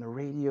 whether it's on the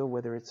radio,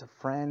 whether it's a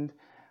friend,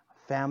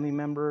 a family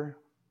member,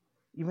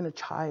 even a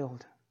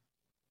child,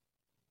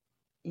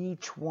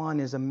 each one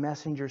is a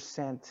messenger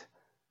sent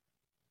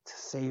to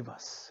save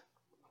us.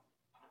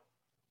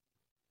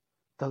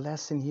 The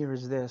lesson here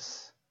is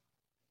this: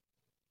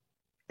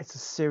 it's a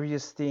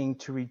serious thing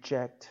to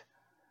reject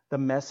the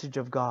message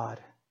of God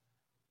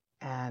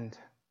and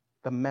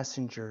the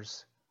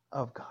messengers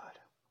of God.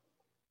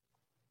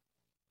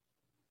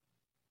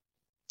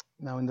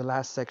 Now, in the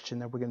last section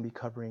that we're going to be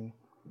covering,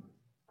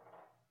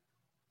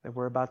 that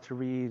we're about to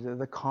read,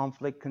 the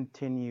conflict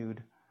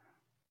continued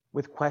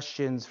with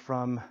questions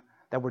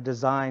that were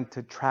designed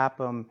to trap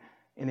him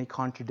in a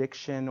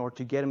contradiction or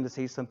to get him to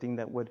say something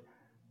that would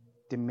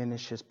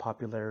diminish his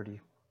popularity.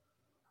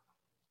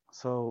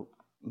 So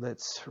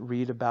let's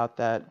read about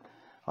that.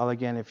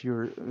 Let's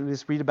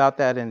read about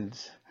that. And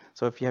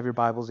so if you have your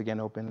Bibles again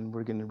open,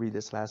 we're going to read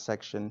this last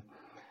section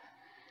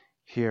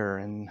here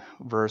in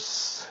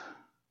verse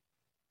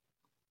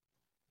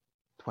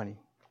 20.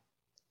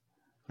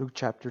 Luke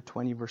chapter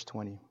 20, verse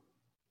 20.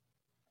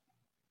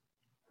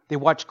 They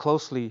watched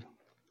closely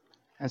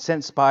and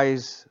sent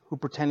spies who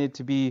pretended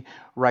to be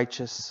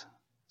righteous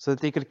so that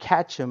they could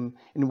catch him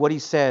in what he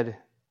said,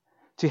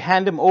 to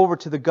hand him over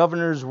to the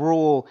governor's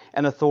rule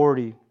and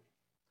authority.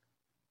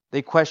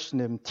 They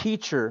questioned him,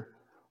 "Teacher,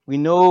 we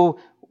know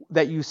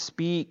that you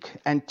speak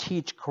and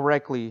teach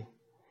correctly,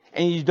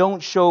 and you don't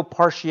show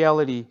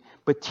partiality,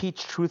 but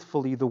teach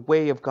truthfully the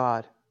way of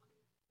God.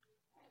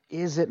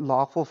 Is it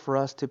lawful for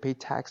us to pay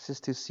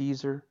taxes to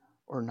Caesar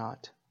or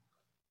not?"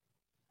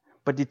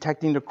 But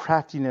detecting their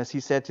craftiness,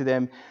 he said to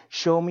them,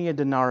 "Show me a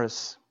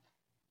denarius.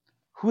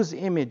 Whose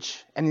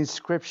image and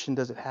inscription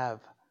does it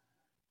have?"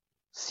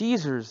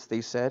 "Caesar's,"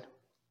 they said.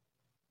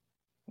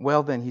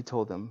 "Well then," he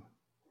told them,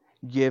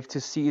 "give to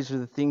Caesar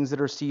the things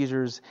that are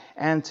Caesar's,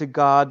 and to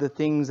God the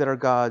things that are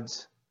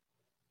God's."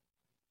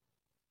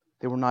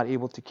 They were not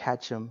able to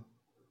catch him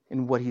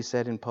in what he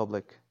said in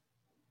public.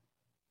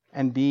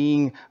 And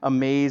being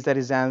amazed at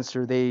his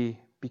answer, they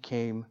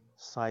became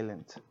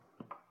silent.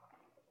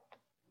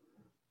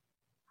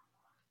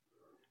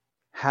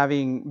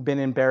 Having been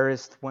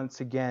embarrassed once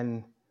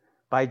again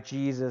by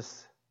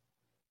Jesus,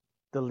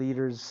 the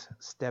leaders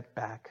stepped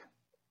back.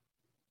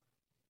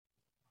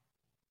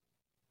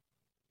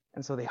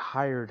 And so they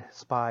hired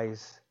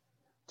spies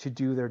to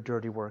do their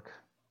dirty work.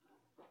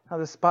 Now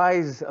the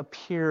spies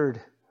appeared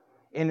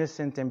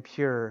innocent and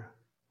pure,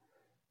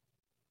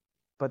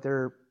 but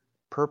their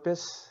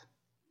purpose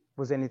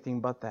was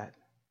anything but that.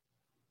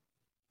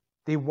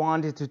 They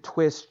wanted to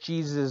twist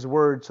Jesus'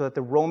 words so that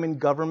the Roman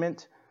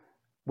government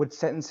would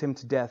sentence him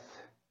to death.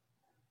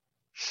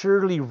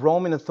 Surely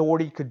Roman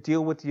authority could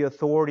deal with the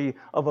authority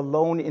of a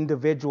lone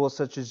individual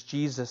such as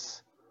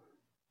Jesus.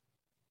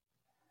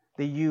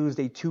 They used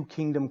a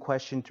two-kingdom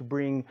question to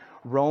bring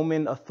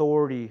Roman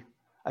authority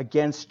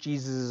against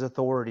Jesus'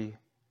 authority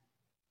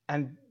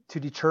and to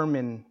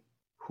determine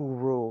who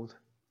ruled.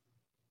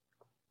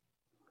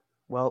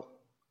 Well,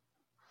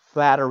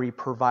 flattery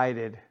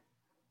provided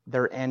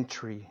their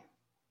entry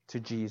to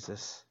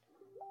Jesus.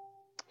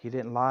 He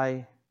didn't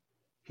lie.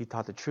 He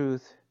taught the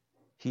truth.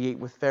 He ate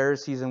with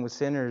Pharisees and with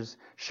sinners,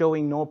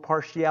 showing no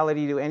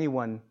partiality to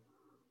anyone.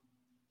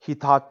 He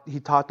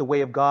taught the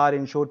way of God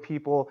and showed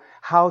people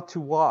how to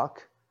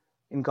walk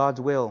in God's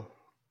will.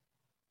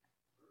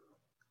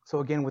 So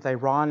again, with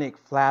ironic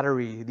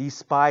flattery, these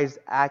spies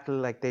acted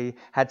like they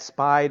had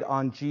spied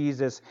on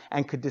Jesus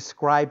and could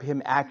describe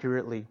him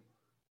accurately.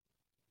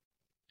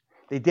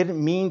 They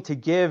didn't mean to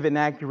give an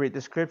accurate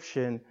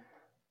description,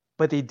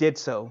 but they did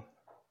so,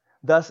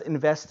 thus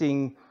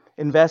investing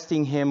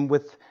him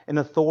with an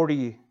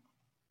authority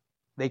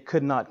they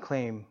could not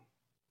claim,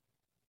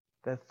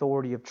 the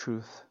authority of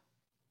truth.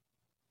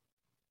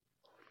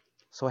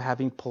 So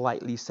having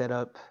politely set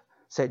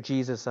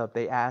Jesus up,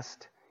 they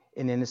asked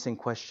an innocent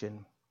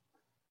question.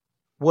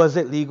 Was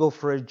it legal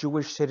for a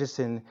Jewish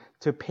citizen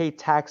to pay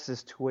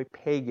taxes to a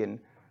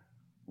pagan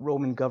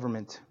Roman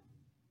government?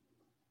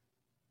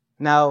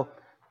 Now,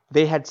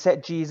 they had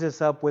set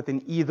Jesus up with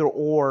an either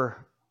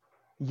or,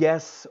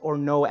 yes or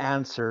no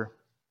answer.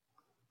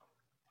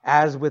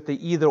 As with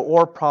the either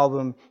or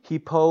problem he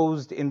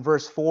posed in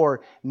verse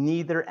 4,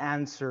 neither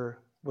answer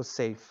was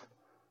safe.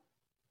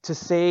 To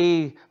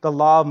say the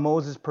law of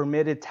Moses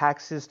permitted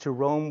taxes to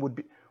Rome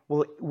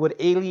would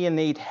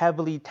alienate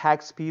heavily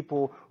taxed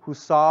people who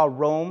saw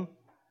Rome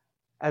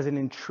as an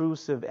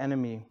intrusive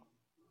enemy.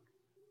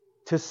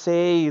 To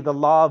say the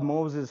law of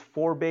Moses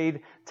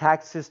forbade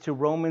taxes to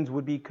Romans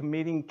would be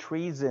committing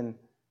treason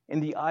in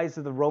the eyes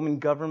of the Roman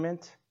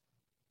government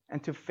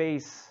and to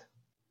face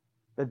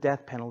the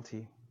death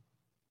penalty.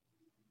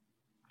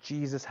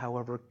 Jesus,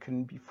 however,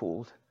 couldn't be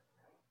fooled.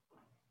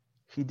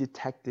 He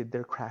detected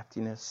their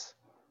craftiness.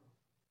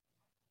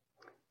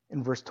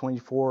 In verse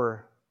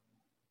 24,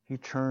 he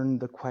turned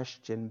the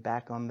question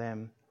back on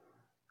them.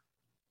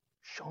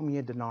 Show me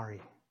a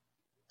denarius.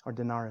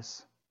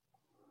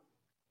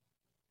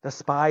 The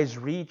spies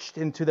reached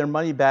into their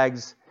money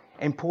bags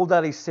and pulled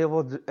out a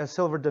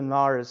silver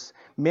denarius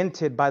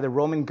minted by the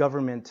Roman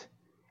government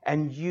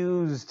and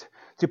used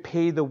to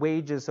pay the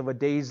wages of a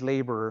day's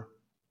laborer.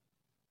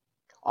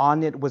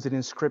 On it was an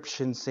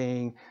inscription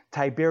saying,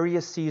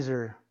 Tiberius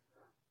Caesar,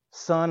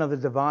 son of the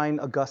divine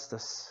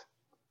Augustus.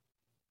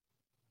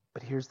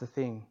 But here's the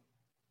thing.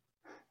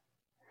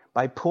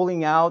 By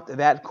pulling out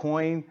that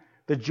coin,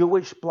 the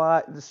Jewish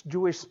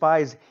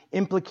spies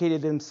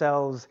implicated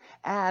themselves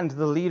and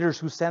the leaders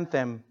who sent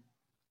them.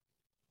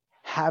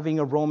 Having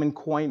a Roman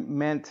coin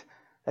meant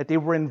that they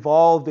were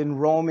involved in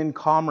Roman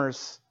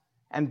commerce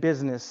and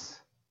business.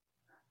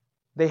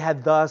 They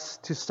had thus,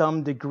 to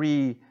some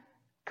degree,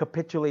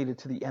 capitulated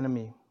to the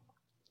enemy.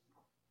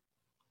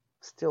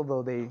 Still,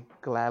 though, they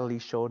gladly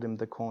showed him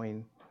the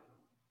coin.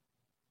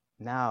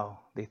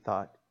 Now, they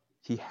thought,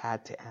 he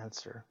had to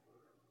answer.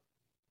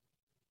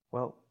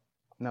 Well,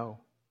 no,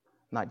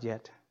 not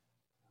yet.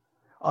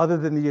 Other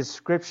than the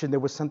description, there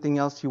was something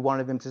else he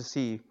wanted them to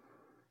see.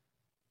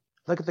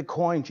 Look at the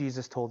coin,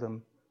 Jesus told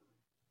them.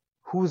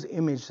 Whose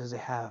image does it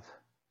have?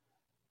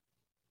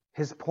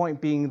 His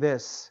point being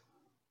this: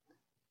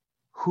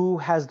 who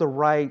has the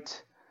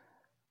right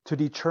to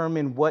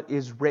determine what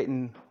is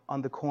written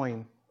on the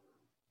coin?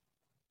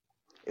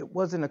 It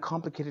wasn't a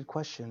complicated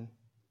question.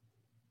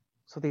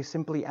 So they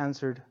simply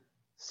answered,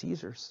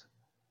 Caesar's.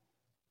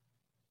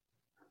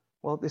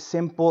 Well, the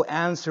simple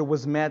answer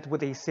was met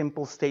with a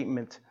simple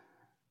statement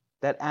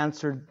that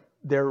answered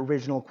their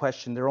original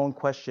question, their own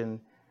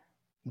question.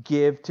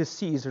 Give to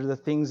Caesar the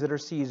things that are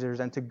Caesar's,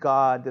 and to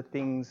God the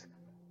things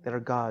that are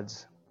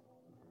God's.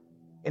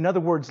 In other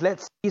words,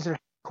 let Caesar have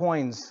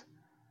coins.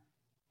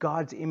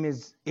 God's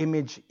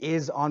image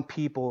is on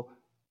people.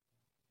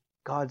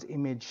 God's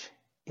image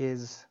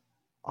is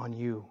on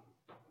you.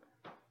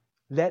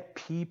 Let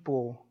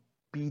people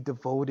be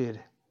devoted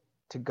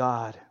to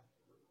God.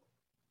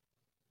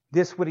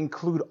 This would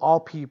include all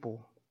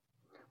people.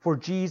 For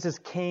Jesus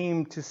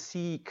came to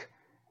seek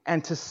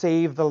and to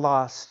save the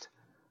lost.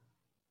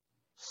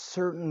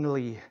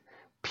 Certainly,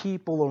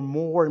 people are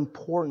more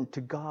important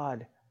to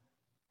God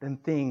than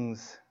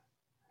things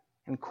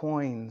and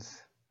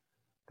coins,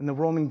 than the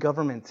Roman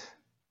government.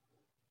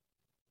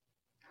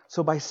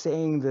 So by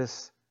saying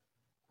this,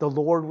 the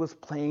Lord was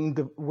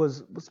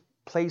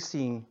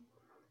placing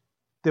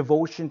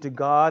devotion to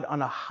God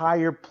on a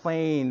higher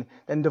plane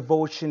than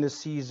devotion to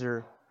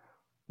Caesar,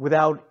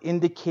 without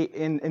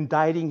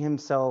indicting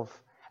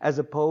himself as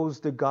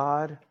opposed to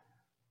God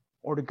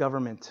or to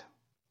government.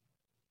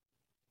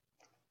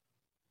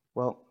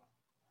 Well,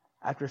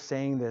 after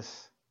saying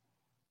this,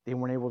 they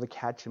weren't able to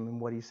catch him in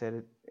what he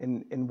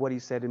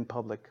said in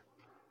public.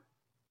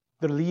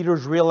 The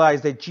leaders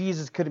realized that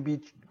Jesus couldn't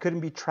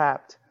be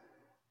trapped,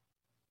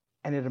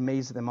 and it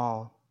amazed them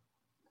all.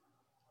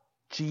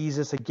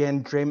 Jesus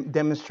again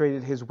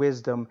demonstrated his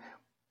wisdom,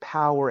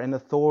 power, and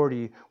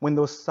authority when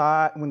those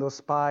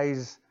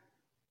spies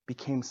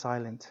became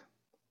silent.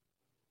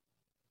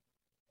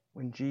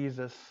 When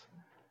Jesus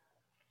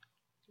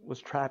was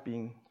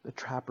trapping the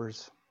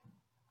trappers.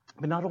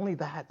 But not only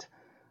that,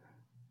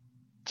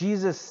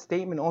 Jesus'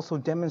 statement also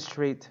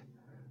demonstrates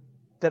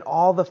that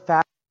all the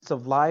facets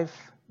of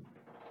life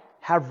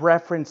have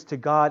reference to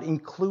God,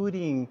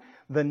 including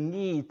the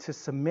need to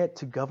submit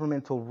to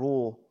governmental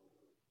rule.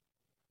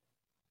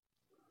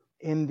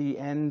 In the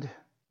end,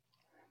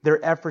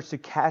 their efforts to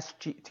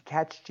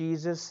catch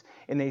Jesus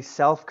in a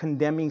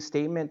self-condemning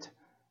statement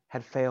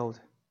had failed.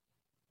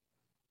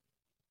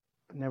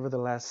 But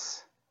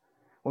nevertheless,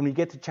 when we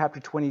get to chapter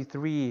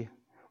 23,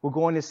 we're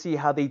going to see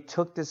how they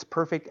took this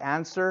perfect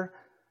answer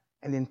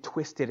and then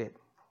twisted it.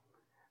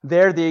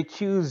 There they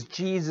accused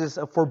Jesus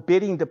of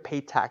forbidding to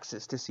pay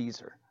taxes to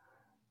Caesar,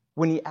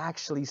 when he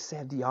actually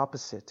said the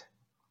opposite.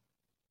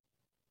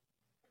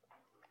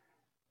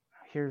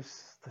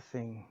 Here's the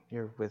thing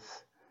here with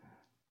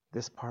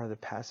this part of the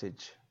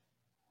passage.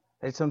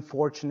 It's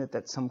unfortunate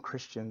that some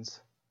Christians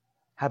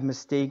have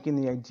mistaken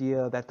the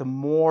idea that the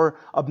more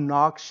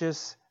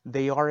obnoxious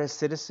they are as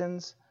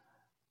citizens,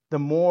 the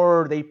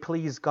more they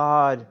please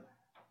God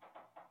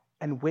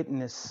and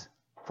witness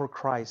for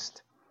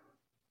Christ.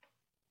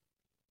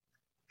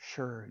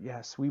 Sure,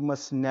 yes, we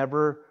must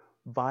never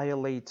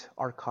violate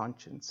our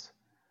conscience.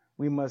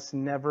 We must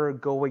never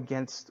go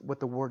against what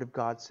the Word of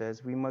God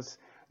says. We must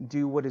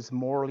do what is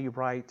morally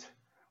right,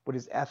 what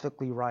is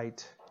ethically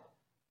right.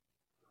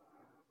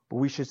 But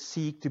we should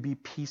seek to be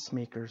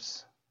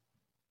peacemakers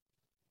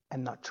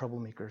and not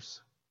troublemakers.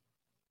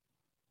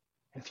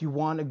 And if you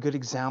want a good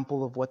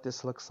example of what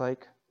this looks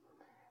like,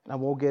 and I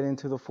won't get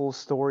into the full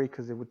story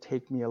because it would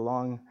take me a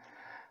long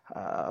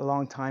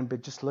time,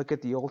 but just look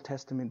at the Old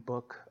Testament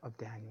book of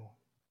Daniel.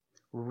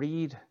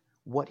 Read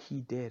what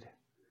he did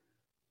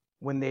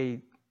when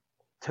they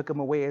took him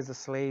away as a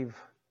slave,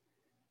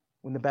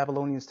 when the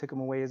Babylonians took him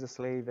away as a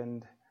slave,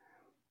 and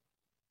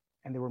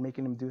they were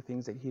making him do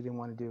things that he didn't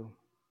want to do.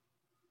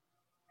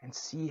 And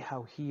see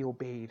how he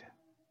obeyed.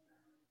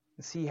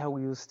 And see how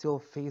he was still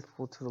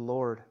faithful to the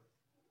Lord.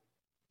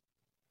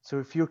 So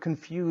if you're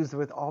confused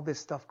with all this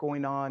stuff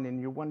going on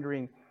and you're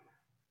wondering,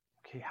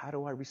 okay, how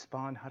do I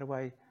respond? How do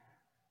I,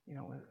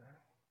 there's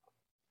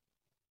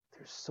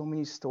so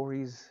many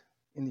stories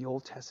in the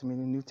Old Testament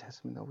and the New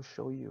Testament that will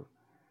show you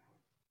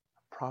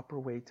a proper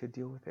way to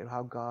deal with it,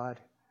 how God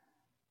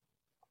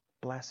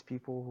blessed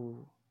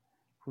people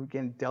who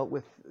again dealt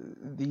with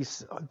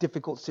these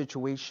difficult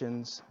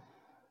situations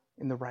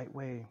in the right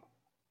way.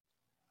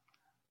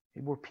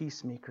 They were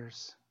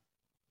peacemakers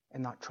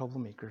and not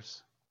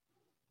troublemakers.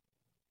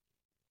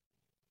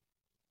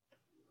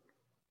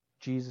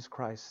 Jesus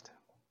Christ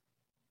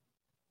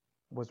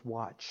was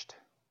watched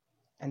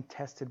and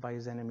tested by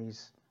his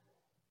enemies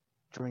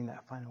during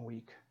that final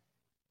week.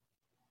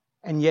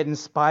 And yet, in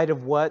spite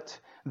of what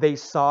they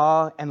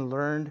saw and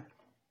learned,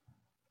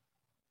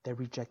 they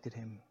rejected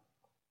him.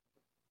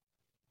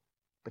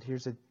 But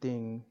here's the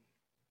thing,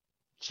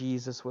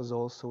 Jesus was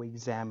also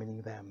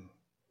examining them.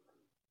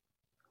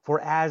 For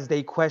as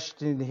they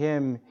questioned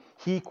him,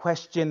 he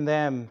questioned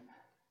them,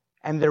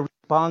 and their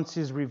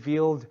responses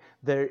revealed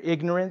their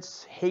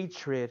ignorance,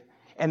 hatred,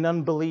 and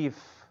unbelief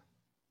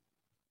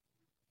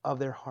of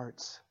their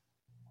hearts.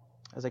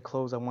 As I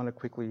close, I want to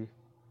quickly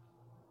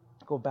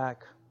go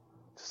back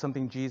to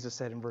something Jesus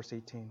said in verse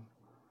 18.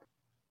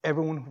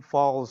 Everyone who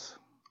falls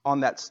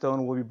on that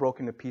stone will be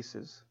broken to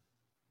pieces,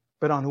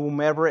 but on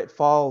whomever it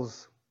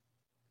falls,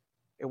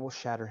 it will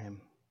shatter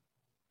him.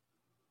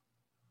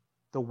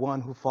 The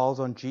one who falls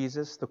on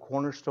Jesus, the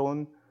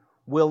cornerstone,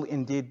 will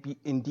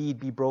indeed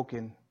be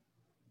broken.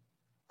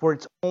 For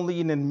it's only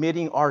in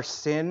admitting our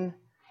sin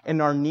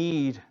and our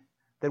need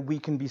that we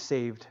can be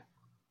saved.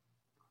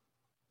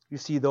 You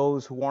see,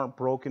 those who aren't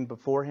broken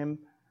before him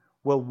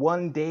will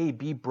one day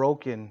be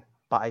broken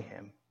by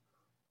him.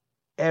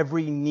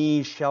 Every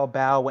knee shall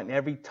bow and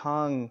every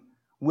tongue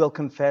will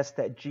confess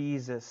that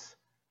Jesus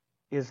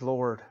is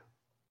Lord.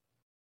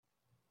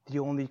 The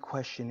only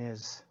question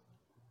is,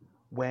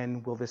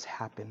 when will this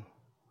happen?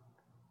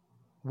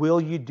 Will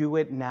you do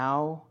it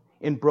now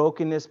in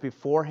brokenness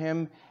before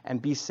him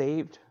and be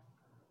saved?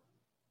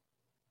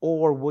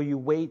 Or will you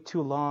wait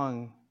too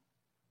long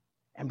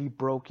and be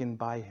broken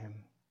by him?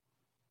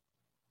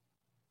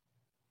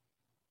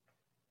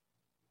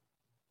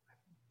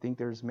 I think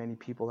there's many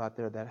people out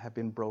there that have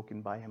been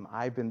broken by him.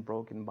 I've been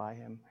broken by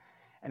him,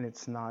 and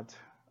it's not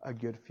a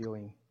good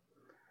feeling.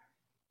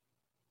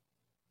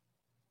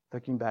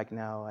 Looking back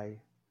now, I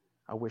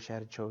wish I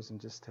had chosen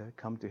just to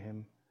come to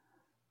him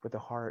with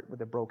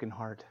a broken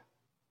heart,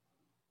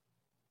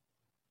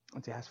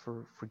 and to ask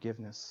for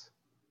forgiveness.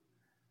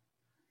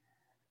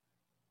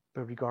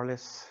 But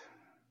regardless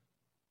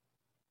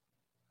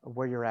of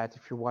where you're at,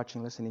 if you're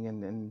watching, listening,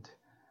 and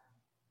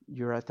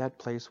you're at that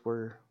place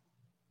where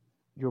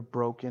you're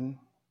broken,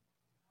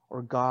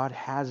 or God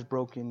has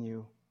broken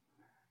you,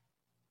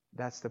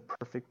 that's the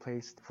perfect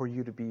place for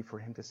you to be, for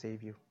him to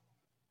save you.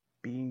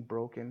 Being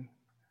broken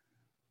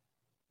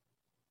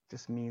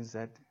just means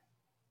that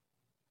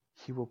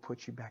he will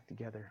put you back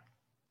together.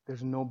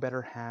 There's no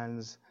better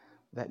hands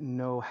that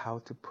know how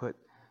to put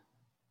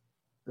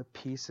the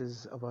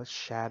pieces of a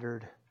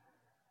shattered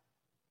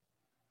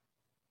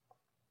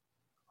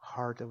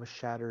heart, of a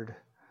shattered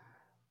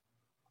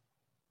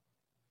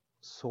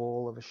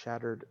soul, of a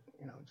shattered,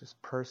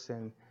 just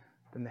person,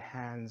 than the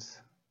hands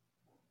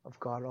of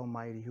God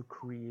Almighty, who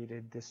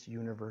created this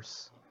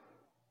universe.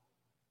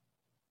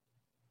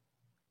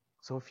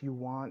 So if you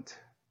want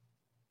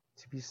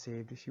to be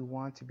saved, if you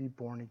want to be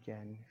born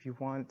again, if you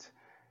want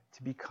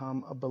to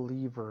become a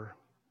believer,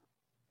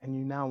 and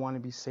you now want to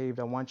be saved,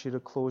 I want you to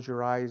close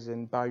your eyes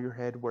and bow your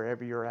head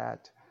wherever you're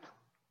at,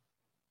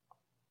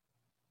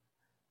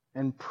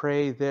 and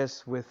pray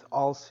this with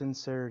all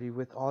sincerity,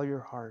 with all your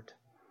heart.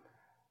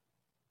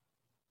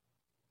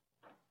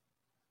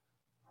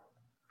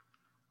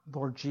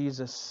 Lord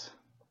Jesus,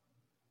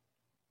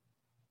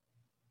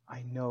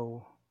 I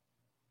know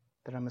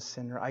that I'm a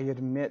sinner. I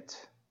admit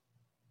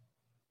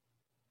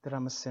that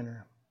I'm a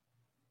sinner.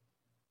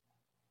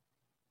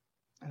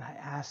 And I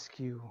ask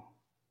you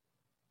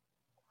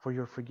for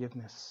your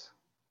forgiveness.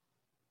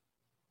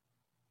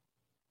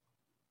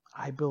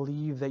 I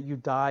believe that you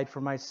died for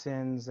my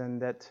sins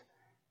and that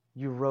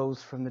you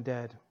rose from the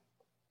dead.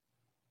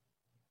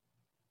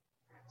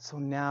 So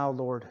now,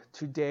 Lord,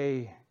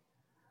 today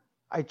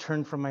I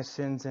turn from my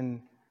sins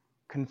and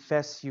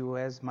confess you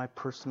as my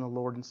personal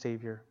Lord and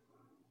Savior.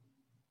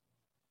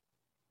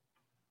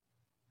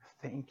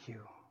 Thank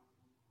you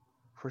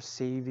for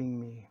saving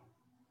me.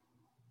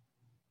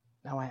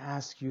 Now I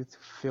ask you to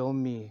fill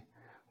me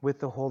with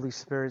the Holy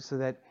Spirit so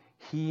that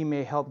he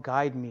may help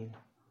guide me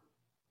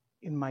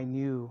in my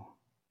new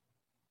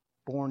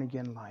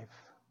born-again life.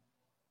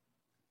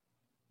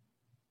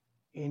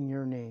 In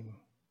your name,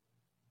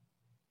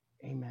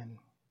 amen.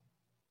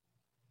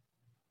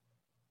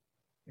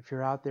 If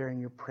you're out there and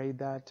you prayed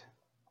that,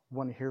 we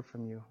want to hear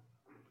from you.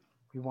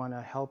 We want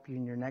to help you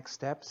in your next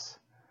steps,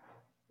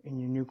 in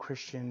your new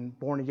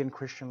born-again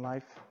Christian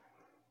life.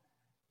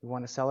 We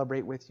want to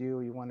celebrate with you.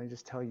 We want to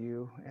just tell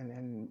you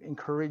and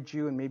encourage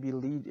you, and maybe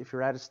lead, if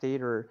you're out of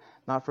state or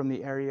not from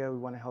the area, we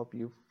want to help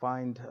you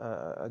find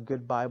a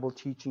good Bible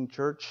teaching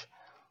church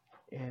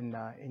in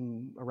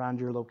around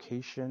your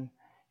location.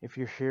 If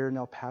you're here in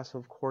El Paso,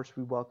 of course,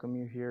 we welcome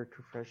you here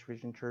to Fresh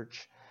Vision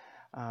Church.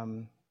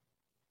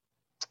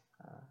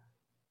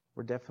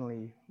 We'll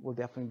definitely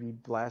be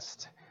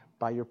blessed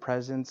by your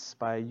presence,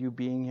 by you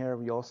being here.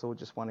 We also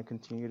just want to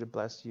continue to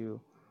bless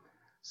you.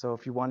 So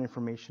if you want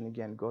information,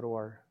 again, go to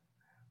our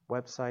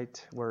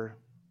website. We're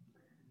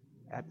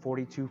at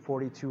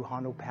 4242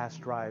 Hondo Pass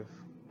Drive,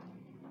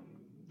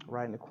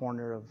 right in the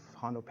corner of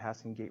Hondo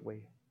Pass and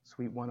Gateway,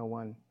 Suite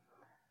 101.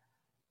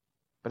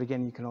 But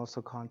again, you can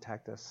also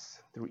contact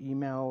us through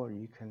email, or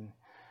you can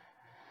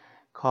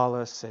call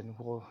us and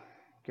we'll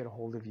get a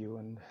hold of you.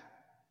 And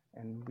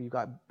we've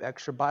got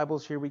extra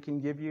Bibles here we can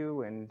give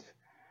you, and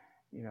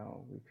we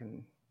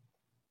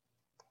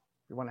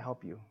want to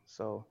help you.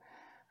 So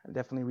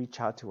definitely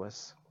reach out to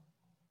us.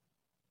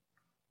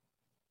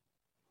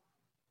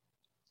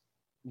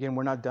 Again,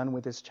 we're not done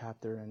with this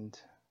chapter, and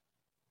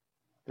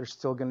there's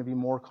still going to be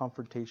more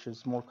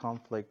confrontations, more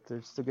conflict.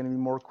 There's still going to be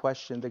more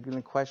questions. They're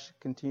going to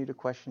continue to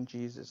question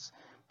Jesus.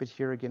 But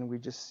here again, we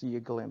just see a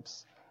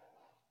glimpse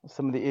of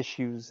some of the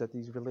issues that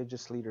these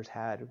religious leaders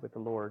had with the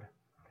Lord,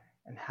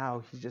 and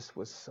how he just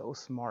was so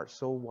smart,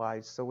 so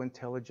wise, so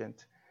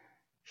intelligent.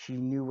 She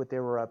knew what they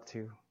were up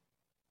to.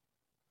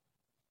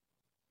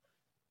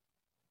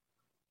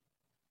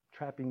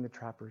 Trapping the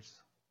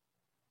trappers.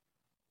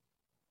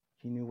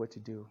 He knew what to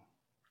do.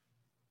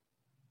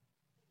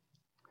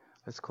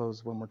 Let's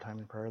close one more time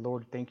in prayer.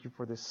 Lord, thank you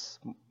for this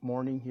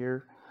morning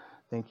here.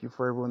 Thank you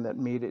for everyone that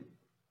made it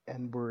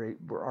and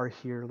are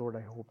here. Lord,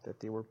 I hope that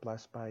they were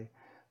blessed by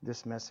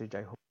this message.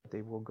 I hope that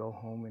they will go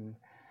home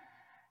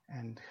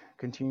and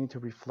continue to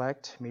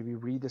reflect, maybe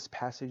read this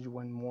passage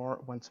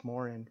once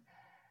more, and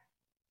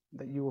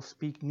that you will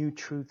speak new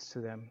truths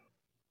to them.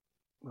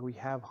 May we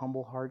have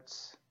humble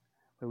hearts.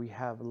 May we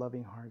have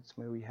loving hearts.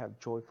 May we have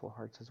joyful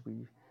hearts as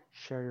we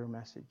share your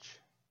message.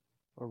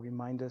 Or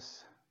remind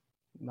us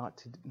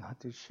not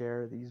to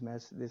share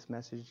this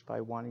message by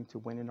wanting to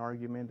win an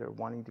argument or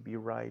wanting to be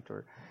right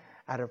or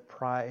out of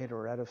pride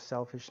or out of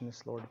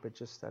selfishness, Lord, but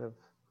just out of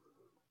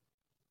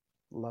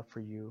love for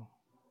you,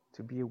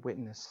 to be a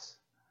witness,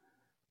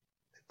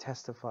 to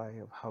testify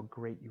of how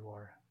great you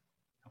are.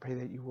 I pray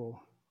that you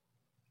will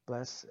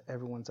bless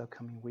everyone's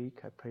upcoming week.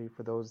 I pray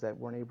for those that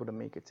weren't able to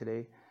make it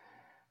today.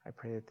 I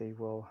pray that they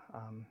will,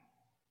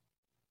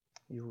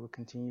 you will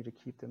continue to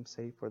keep them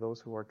safe. For those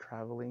who are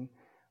traveling,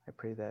 I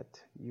pray that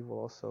you will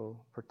also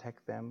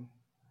protect them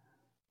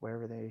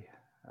wherever they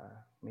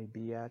may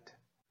be at.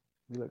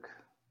 We look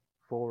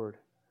forward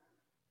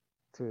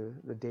to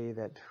the day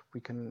that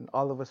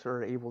all of us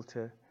are able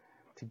to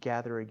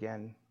gather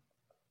again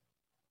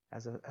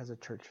as a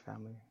church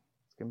family.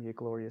 It's going to be a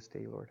glorious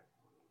day, Lord.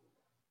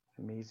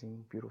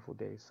 Amazing, beautiful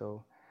day.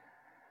 So,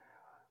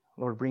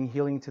 Lord, bring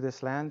healing to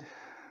this land.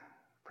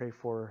 Pray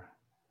for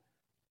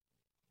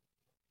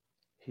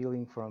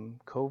healing from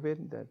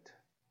COVID,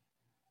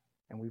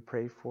 and we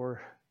pray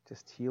for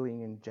just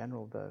healing in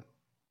general,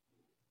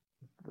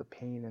 the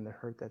pain and the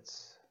hurt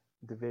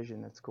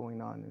division that's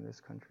going on in this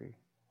country.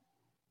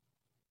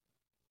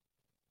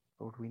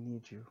 Lord, we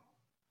need you.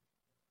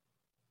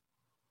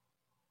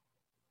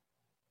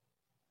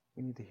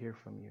 We need to hear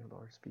from you,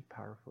 Lord. Speak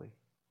powerfully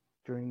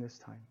during this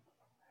time.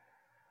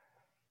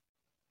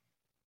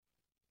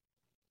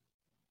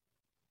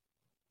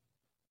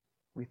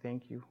 We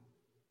thank you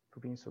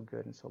for being so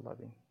good and so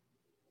loving.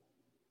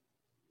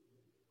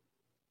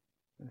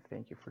 And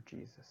thank you for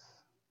Jesus,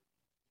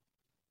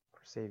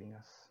 for saving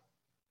us.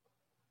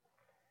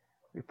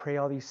 We pray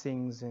all these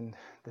things in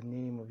the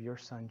name of your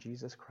Son,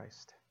 Jesus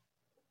Christ.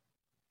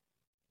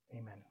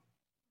 Amen.